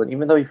level, and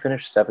even though he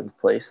finished 7th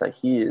place, like,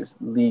 he is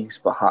leagues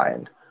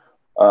behind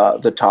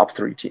the top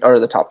 3 or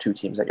the top 2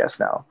 teams, I guess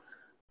now.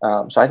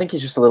 So I think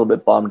he's just a little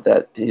bit bummed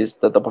that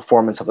the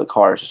performance of the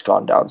car has just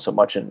gone down so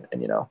much, and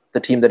the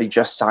team that he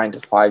just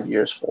signed 5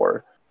 years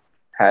for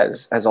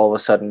has all of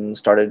a sudden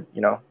started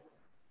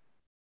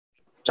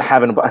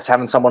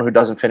having someone who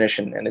doesn't finish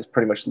and is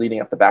pretty much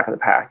leading up the back of the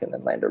pack, and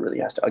then Lando really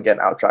has to again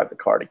outdrive the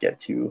car to get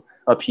to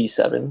a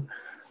P7.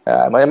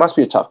 It must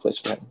be a tough place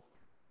for him.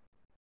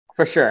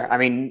 For sure. I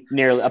mean,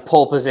 nearly a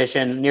pole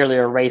position, nearly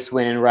a race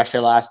win in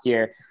Russia last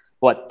year.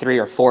 3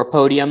 or 4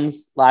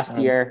 podiums last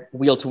year,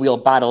 wheel-to-wheel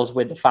battles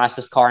with the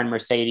fastest car in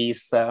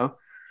Mercedes. So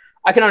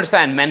I can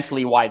understand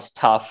mentally why it's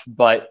tough,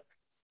 but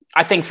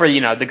I think for,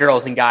 the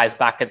girls and guys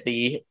back at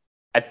the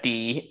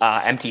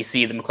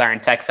MTC, the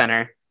McLaren Tech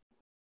Center,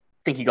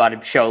 I think you got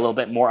to show a little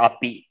bit more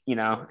upbeat,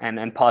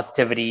 and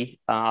positivity,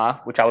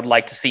 which I would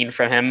like to see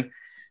from him.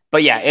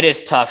 But yeah, it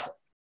is tough.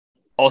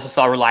 Also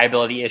saw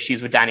reliability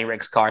issues with Danny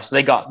Rick's car, so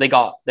they got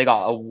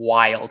a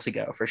while to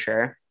go for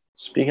sure.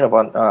 Speaking of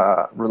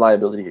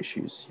reliability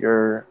issues,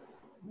 your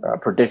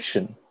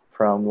prediction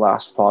from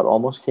last pod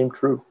almost came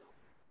true.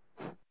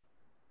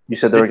 You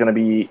said there were going to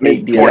be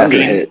 8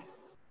 DNFs.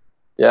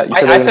 Yeah,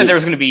 I said there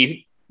was going to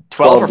be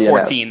 12 or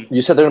 14.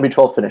 You said there were going to be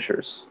 12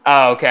 finishers.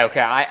 Oh,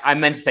 okay. I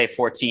meant to say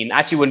 14.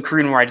 Actually, when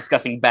Caroon and I were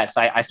discussing bets,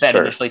 I said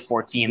initially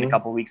 14 a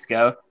couple weeks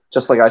ago.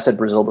 Just like I said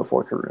Brazil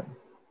before Caroon.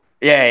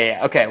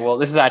 Yeah. Okay, well,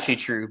 this is actually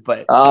true,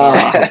 but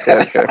okay.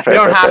 You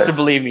don't have to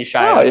believe me,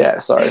 Shia. Oh, yeah,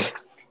 sorry.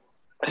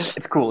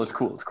 It's cool.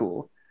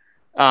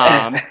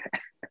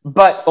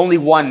 But only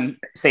one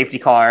safety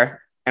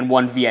car and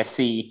one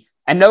VSC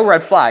and no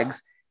red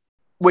flags,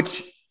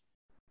 which,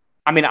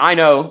 I mean, I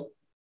know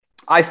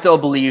I still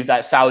believe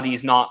that Saudi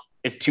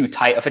is too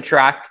tight of a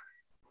track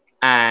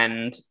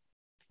and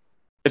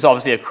it's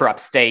obviously a corrupt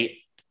state.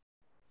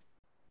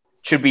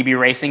 Should we be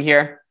racing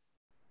here?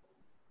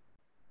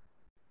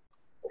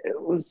 It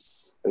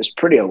was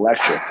pretty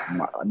electric.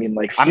 I mean,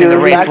 like, the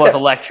race was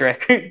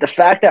electric. The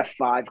fact that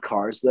 5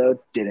 cars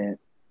though didn't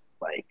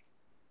like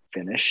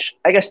finish.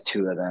 I guess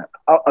 2 of them.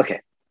 Oh,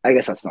 okay. I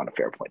guess that's not a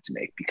fair point to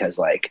make because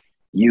like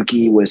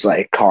Yuki was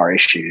like car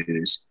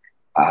issues.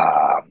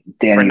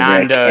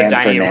 Fernando,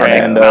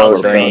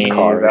 Valtteri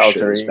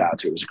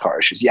was car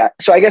issues. Yeah.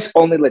 So I guess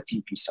only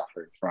Latifi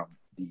suffered from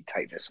the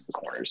tightness of the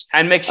corners.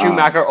 And Mick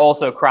Schumacher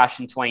also crashed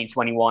in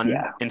 2021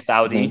 in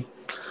Saudi.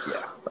 Mm-hmm.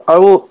 Yeah. I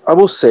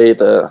will say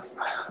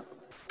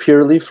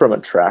purely from a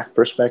track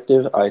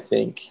perspective, I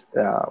think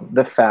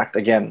the fact,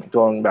 again,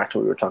 going back to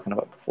what we were talking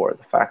about before,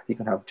 the fact that you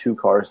can have 2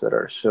 cars that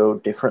are so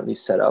differently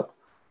set up,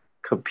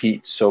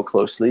 compete so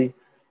closely,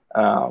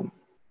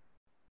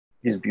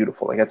 is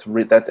beautiful. Like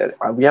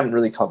we haven't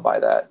really come by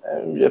that.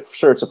 For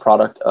sure, it's a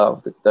product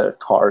of the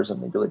cars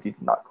and the ability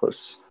to not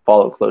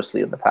follow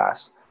closely in the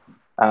past.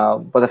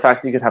 But the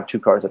fact that you can have 2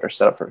 cars that are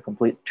set up for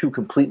 2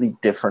 completely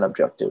different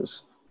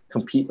objectives,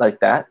 compete like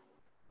that,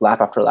 lap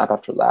after lap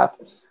after lap,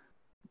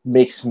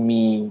 makes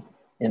me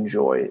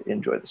enjoy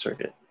the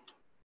circuit.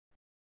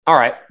 All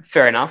right,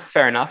 fair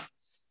enough.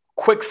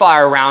 Quick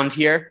fire round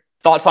here.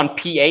 Thoughts on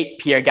P8,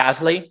 Pierre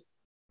Gasly,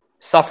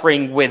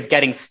 suffering with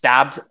getting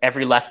stabbed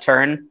every left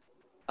turn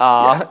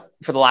for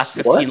the last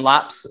 15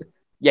 laps.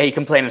 Yeah, he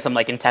complained of some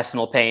like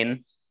intestinal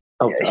pain.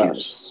 Oh, yeah, he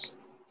was.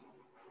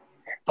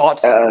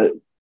 Thoughts?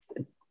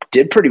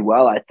 Did pretty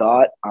well, I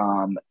thought.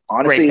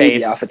 Honestly,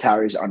 the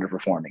AlphaTauri is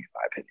underperforming in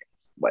my opinion.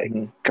 Like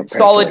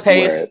solid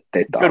pace,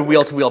 good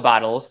wheel-to-wheel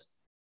battles.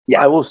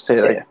 Yeah, I will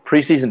say,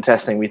 preseason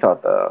testing, we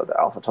thought the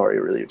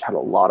AlphaTauri really had a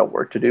lot of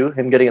work to do.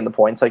 Him getting in the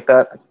points like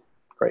that,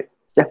 great.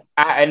 Yeah,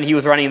 and he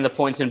was running in the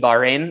points in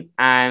Bahrain,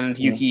 and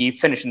Yuki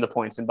finishing the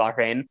points in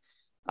Bahrain.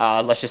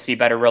 Let's just see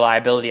better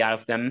reliability out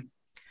of them.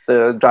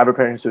 The driver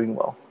pairing is doing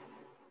well.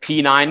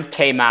 P9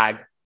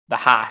 K-Mag, the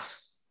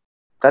Haas.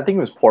 That thing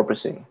was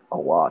porpoising a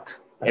lot.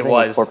 It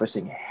was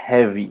porpoising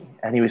heavy,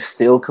 and he was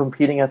still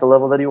competing at the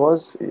level that he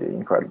was.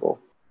 Incredible.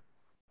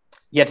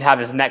 He had to have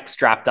his neck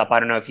strapped up. I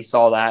don't know if you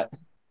saw that.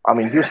 I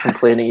mean, he was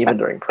complaining even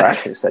during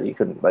practice that he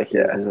couldn't,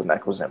 his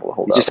neck wasn't able to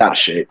hold up. He's just out of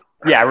shape.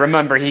 Yeah,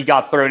 remember, he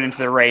got thrown into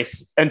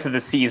the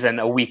season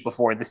a week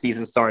before the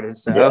season started.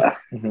 So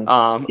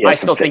I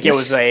still think it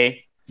was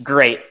a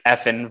great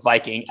effing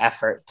Viking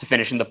effort to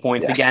finish in the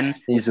points again.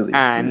 Easily.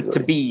 To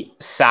be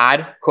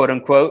sad, quote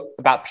unquote,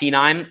 about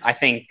P9, I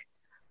think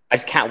I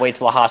just can't wait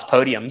till the Haas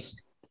podiums.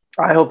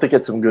 I hope they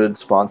get some good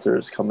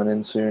sponsors coming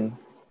in soon.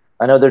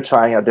 I know they're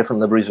trying out different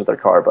liveries with their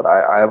car, but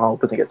I'm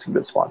hoping they get some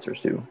good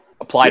sponsors too.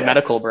 Applied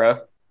Medical, bro.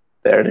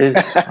 There it is.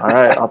 All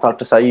right, I'll talk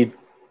to Saeed.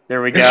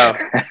 There we go.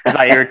 Is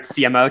that your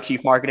CMO,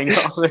 Chief Marketing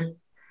Officer?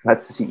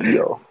 That's the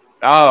CEO.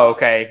 Oh,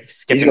 okay.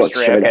 Skipping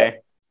straight. Okay,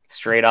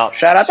 straight up.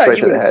 Shout out to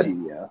you,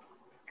 the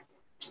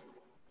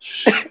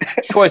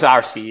CEO. Troy's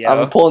our CEO.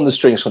 I'm pulling the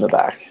strings from the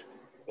back.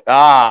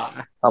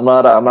 I'm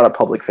not a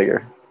public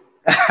figure.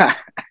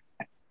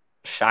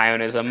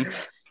 Shionism.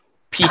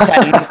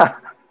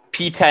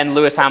 P10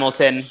 Lewis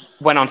Hamilton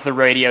went onto the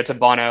radio to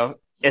Bono.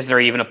 Is there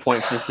even a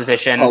point for this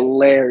position?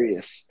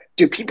 Hilarious.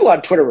 Dude, people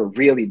on Twitter were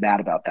really mad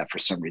about that for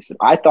some reason.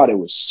 I thought it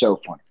was so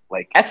funny.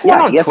 Like F1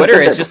 on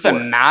Twitter is just a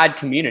mad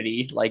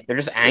community. Like they're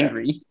just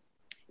angry.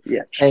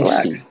 Yeah.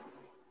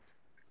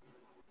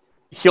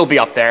 He'll be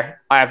up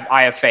there.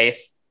 I have faith.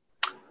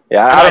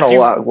 Yeah, I don't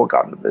know what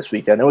got him this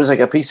weekend. It was like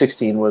a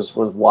P16 was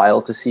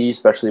wild to see,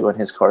 especially when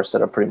his car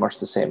set up pretty much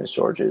the same as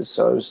George's.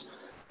 So it was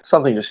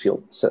something just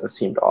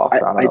seemed off. I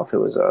don't know if it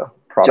was a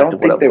product. I don't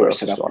think they were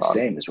set up the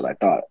same is what I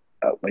thought.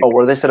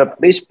 Were they set up?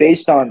 At least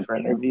based on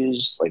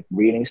interviews, like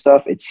reading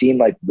stuff, it seemed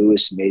like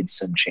Lewis made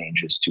some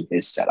changes to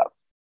his setup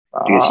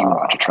because he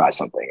wanted to try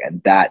something,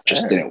 and that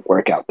just didn't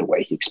work out the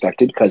way he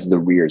expected because the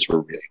rears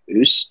were really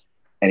loose,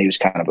 and he was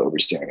kind of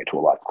oversteering into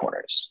a lot of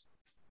corners.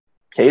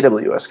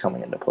 KWS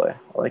coming into play.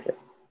 I like it.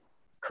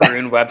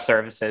 Karun Web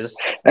Services.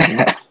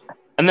 And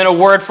then a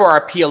word for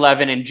our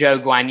P11 and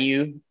Zhou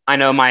Guanyu. I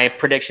know my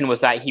prediction was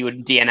that he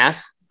would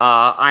DNF.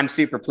 I'm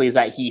super pleased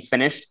that he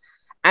finished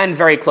and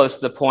very close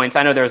to the points.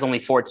 I know there was only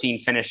 14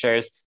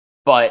 finishers,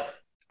 but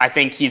I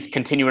think he's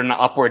continuing an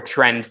upward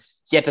trend.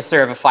 He had to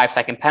serve a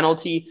 5-second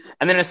penalty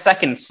and then a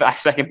second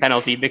 5-second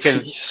penalty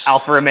because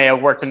Alfa Romeo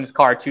worked on his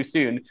car too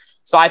soon.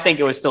 So I think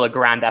it was still a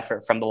grand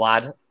effort from the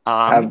lad.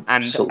 And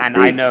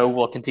I know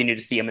we'll continue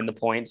to see him in the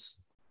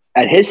points.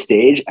 At his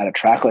stage, at a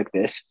track like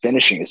this,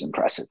 finishing is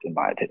impressive, in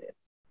my opinion.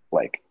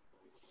 Like,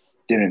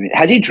 do you know what I mean?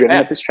 Has he driven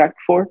at this track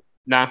before?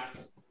 No.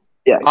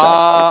 Yeah. Exactly.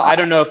 I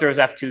don't know if there was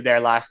F2 there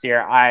last year.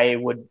 I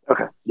would.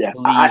 Okay. Yeah.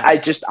 I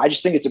just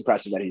think it's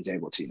impressive that he's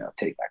able to,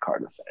 take that car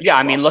to the finish. Yeah.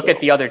 I mean, look at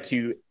the other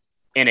two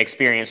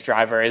inexperienced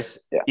drivers.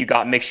 Yeah. You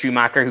got Mick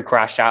Schumacher, who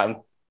crashed out in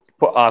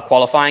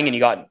qualifying, and you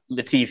got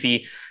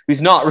Latifi,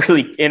 who's not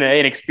really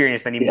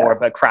inexperienced anymore,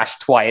 but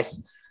crashed twice.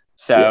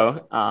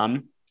 So,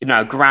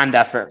 grand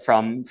effort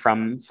from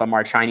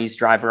our Chinese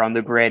driver on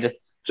the grid.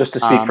 Just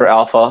to speak for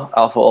Alpha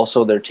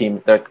also their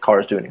car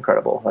is doing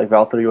incredible. Like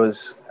Valtteri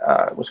was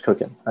was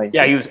cooking. Like,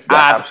 Yeah, he was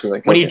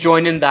absolutely when he cooking.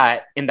 joined in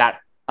that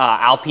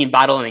Alpine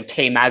battle and then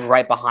K-Mag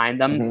right behind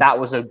them. Mhm. That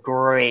was a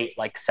great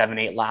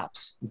 7-8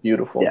 laps.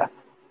 Beautiful. Yeah.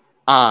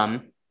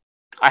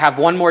 I have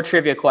one more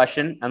trivia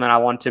question, and then I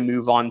want to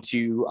move on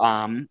to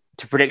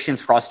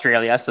predictions for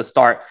Australia. So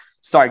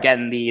start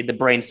getting the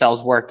brain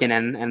cells working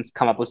and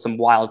come up with some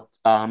wild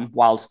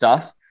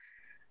stuff.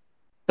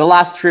 The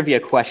last trivia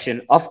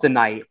question of the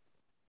night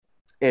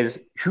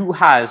is who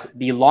has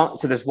the long.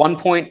 So there's 1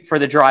 point for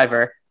the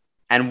driver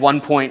and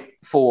 1 point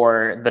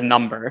for the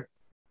number.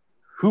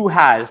 Who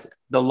has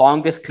the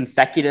longest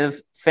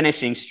consecutive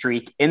finishing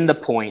streak in the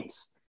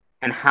points,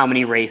 and how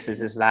many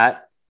races is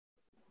that?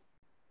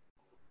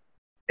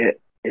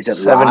 Is it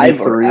live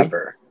or 73?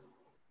 ever?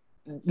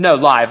 No,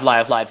 live,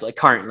 like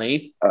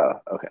currently. Oh,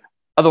 okay.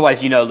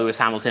 Otherwise, Lewis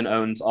Hamilton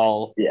owns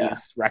all Yeah.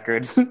 these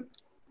records.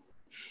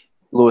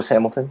 Lewis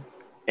Hamilton.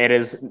 It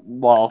is,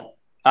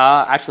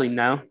 actually,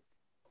 no.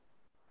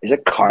 Is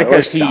it Carlos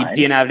Because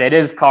Sainz? it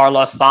is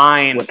Carlos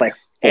Sainz. With like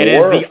it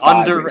is 4 the or 5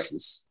 under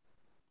races?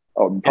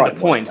 Oh, in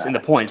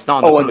the points,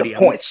 not on the in podium.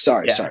 the points.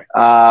 Sorry.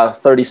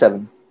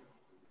 37.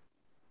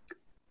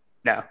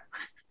 No,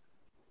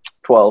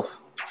 12.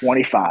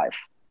 25.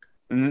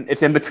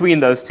 it's in between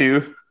those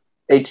two.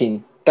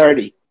 18.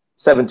 30.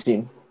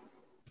 17.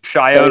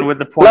 Cheyenne with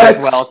the point as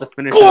well to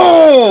finish it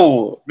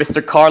off.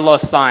 Mr.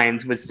 Carlos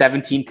Sainz with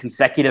 17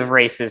 consecutive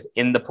races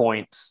in the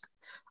points.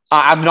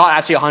 I'm not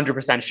actually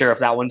 100% sure if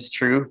that one's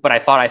true, but I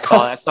thought I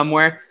saw that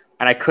somewhere,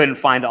 and I couldn't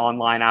find it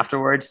online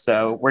afterwards,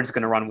 so we're just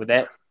going to run with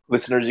it.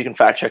 Listeners, you can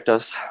fact check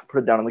us. Put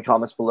it down in the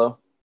comments below.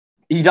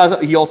 He does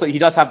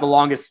have the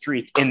longest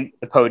streak in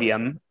the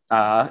podium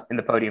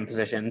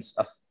positions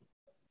of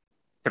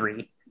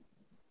 3.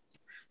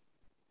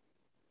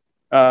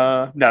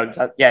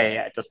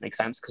 It does make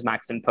sense because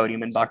Max didn't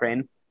podium in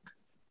Bahrain.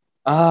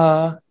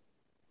 All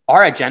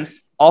right, gents,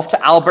 off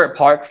to Albert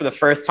Park for the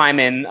first time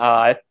in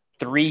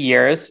 3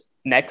 years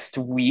next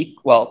week.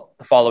 Well,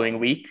 the following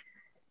week.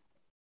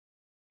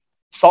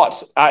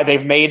 Thoughts?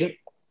 They've made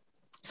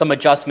some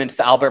adjustments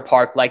to Albert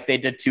Park like they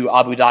did to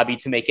Abu Dhabi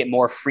to make it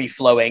more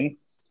free-flowing.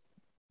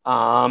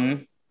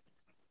 Let's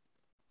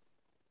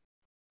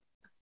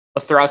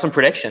throw out some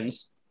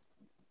predictions.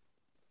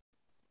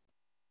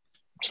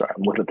 Sorry,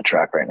 I'm looking at the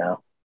track right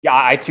now. Yeah,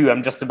 I too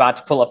am just about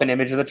to pull up an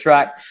image of the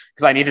track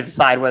because I need to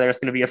decide whether it's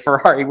going to be a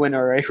Ferrari win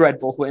or a Red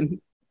Bull win.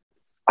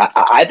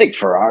 I think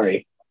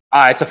Ferrari.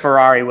 It's a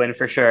Ferrari win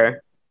for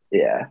sure.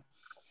 Yeah,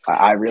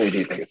 I really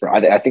do think it's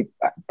Ferrari. I think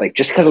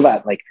just because of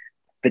that,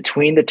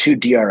 between the two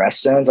DRS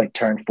zones,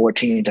 turn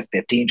 14 to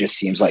 15, just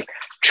seems like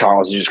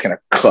Charles is just going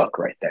to cook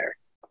right there.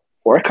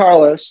 Or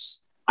Carlos.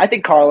 I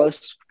think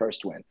Carlos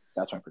first win.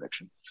 That's my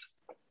prediction.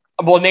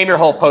 Well, name your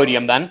whole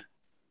podium then.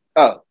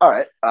 Oh, all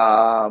right.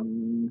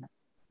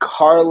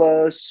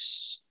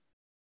 Carlos,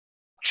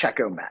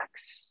 Checo,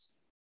 Max.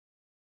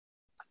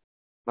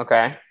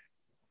 Okay.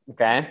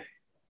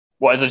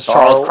 What is it?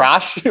 Charles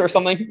crash or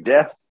something?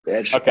 Yeah.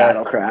 Just okay.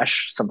 Battle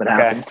crash. Something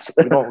happens.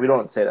 we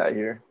don't say that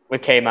here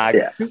with K-Mag.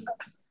 Yeah.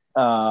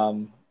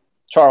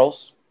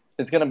 Charles.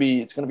 It's gonna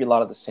be a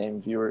lot of the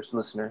same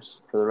listeners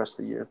for the rest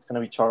of the year. It's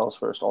gonna be Charles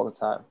first all the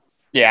time.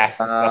 Yes,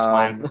 that's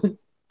fine.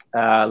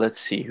 Let's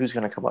see who's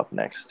gonna come up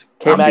next.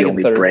 K-Mag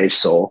in third. Brave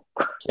soul.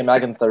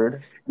 K-Mag in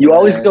third. You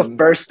always go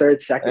first,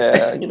 third, second.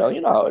 Yeah, you know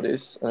how it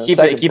is. He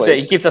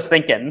keeps us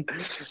thinking.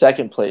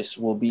 Second place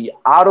will be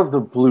out of the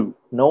blue.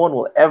 No one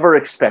will ever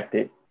expect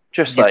it.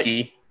 Just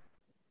Yuki.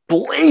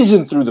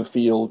 Blazing through the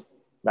field,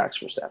 Max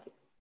Verstappen.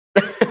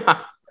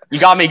 You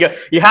got me good.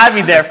 You had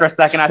me there for a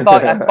second. I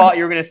thought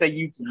you were going to say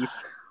Yuki.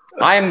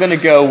 I am going to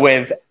go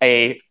with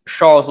a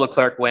Charles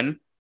Leclerc win,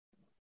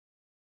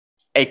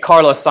 a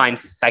Carlos Sainz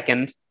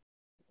second,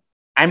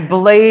 and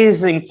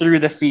blazing through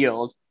the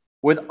field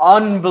with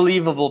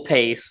unbelievable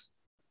pace,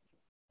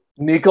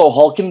 Nico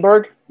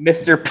Hulkenberg,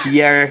 Mr.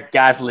 Pierre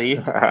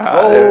Gasly.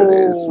 There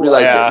it is. We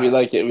like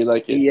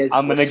it.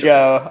 I'm going to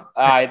go.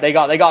 They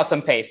got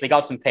some pace.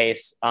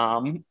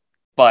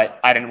 But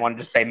I didn't want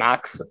to just say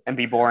Max and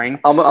be boring.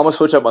 I'm gonna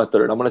switch up my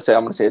third. I'm gonna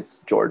say it's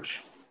George.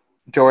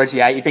 George,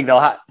 yeah. You think they'll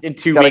have in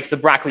 2 weeks the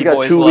Brackley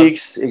boys? 2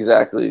 weeks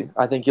exactly.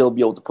 I think he'll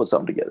be able to put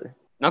something together.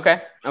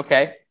 Okay.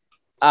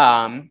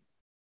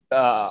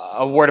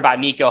 A word about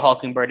Nico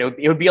Hulkenberg.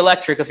 It would be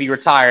electric if he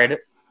retired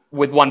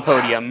with 1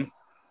 podium.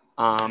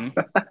 But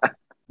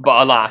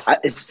alas,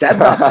 is Seb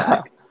not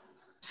back?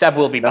 Seb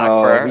will be back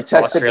for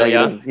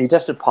Australia. He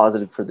tested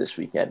positive for this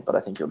weekend, but I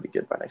think he'll be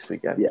good by next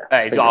weekend.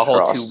 Yeah, he's got a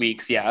whole 2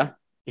 weeks. Yeah,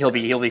 he'll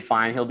be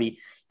fine. He'll be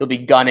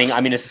gunning. I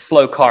mean, it's a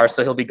slow car,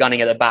 so he'll be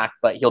gunning at the back,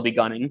 but he'll be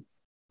gunning.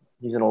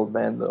 He's an old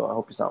man, though. I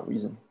hope he's not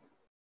wheezing.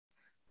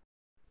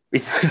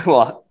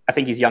 Well, I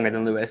think he's younger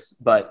than Lewis,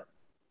 but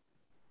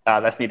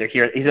that's neither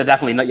here. He's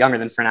definitely not younger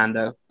than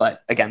Fernando,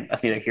 but again,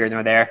 that's neither here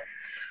nor there.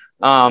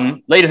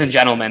 Ladies and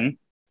gentlemen,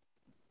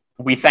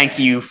 we thank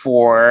you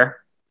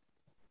for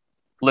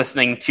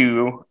listening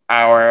to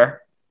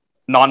our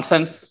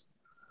nonsense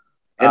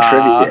and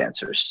trivia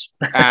answers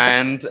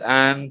and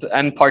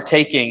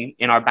partaking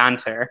in our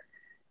banter.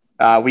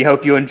 We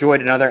hope you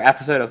enjoyed another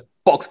episode of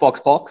Box.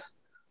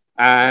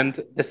 And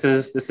this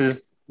is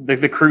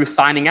the crew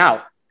signing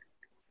out.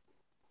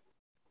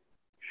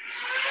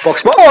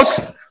 Box.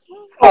 Box.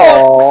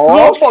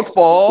 Oh.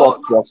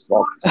 Box.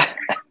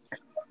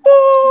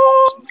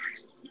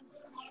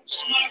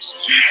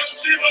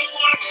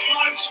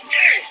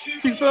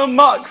 Super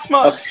Max.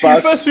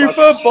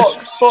 Super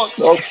box. Box.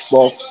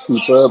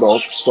 Super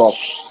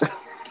box.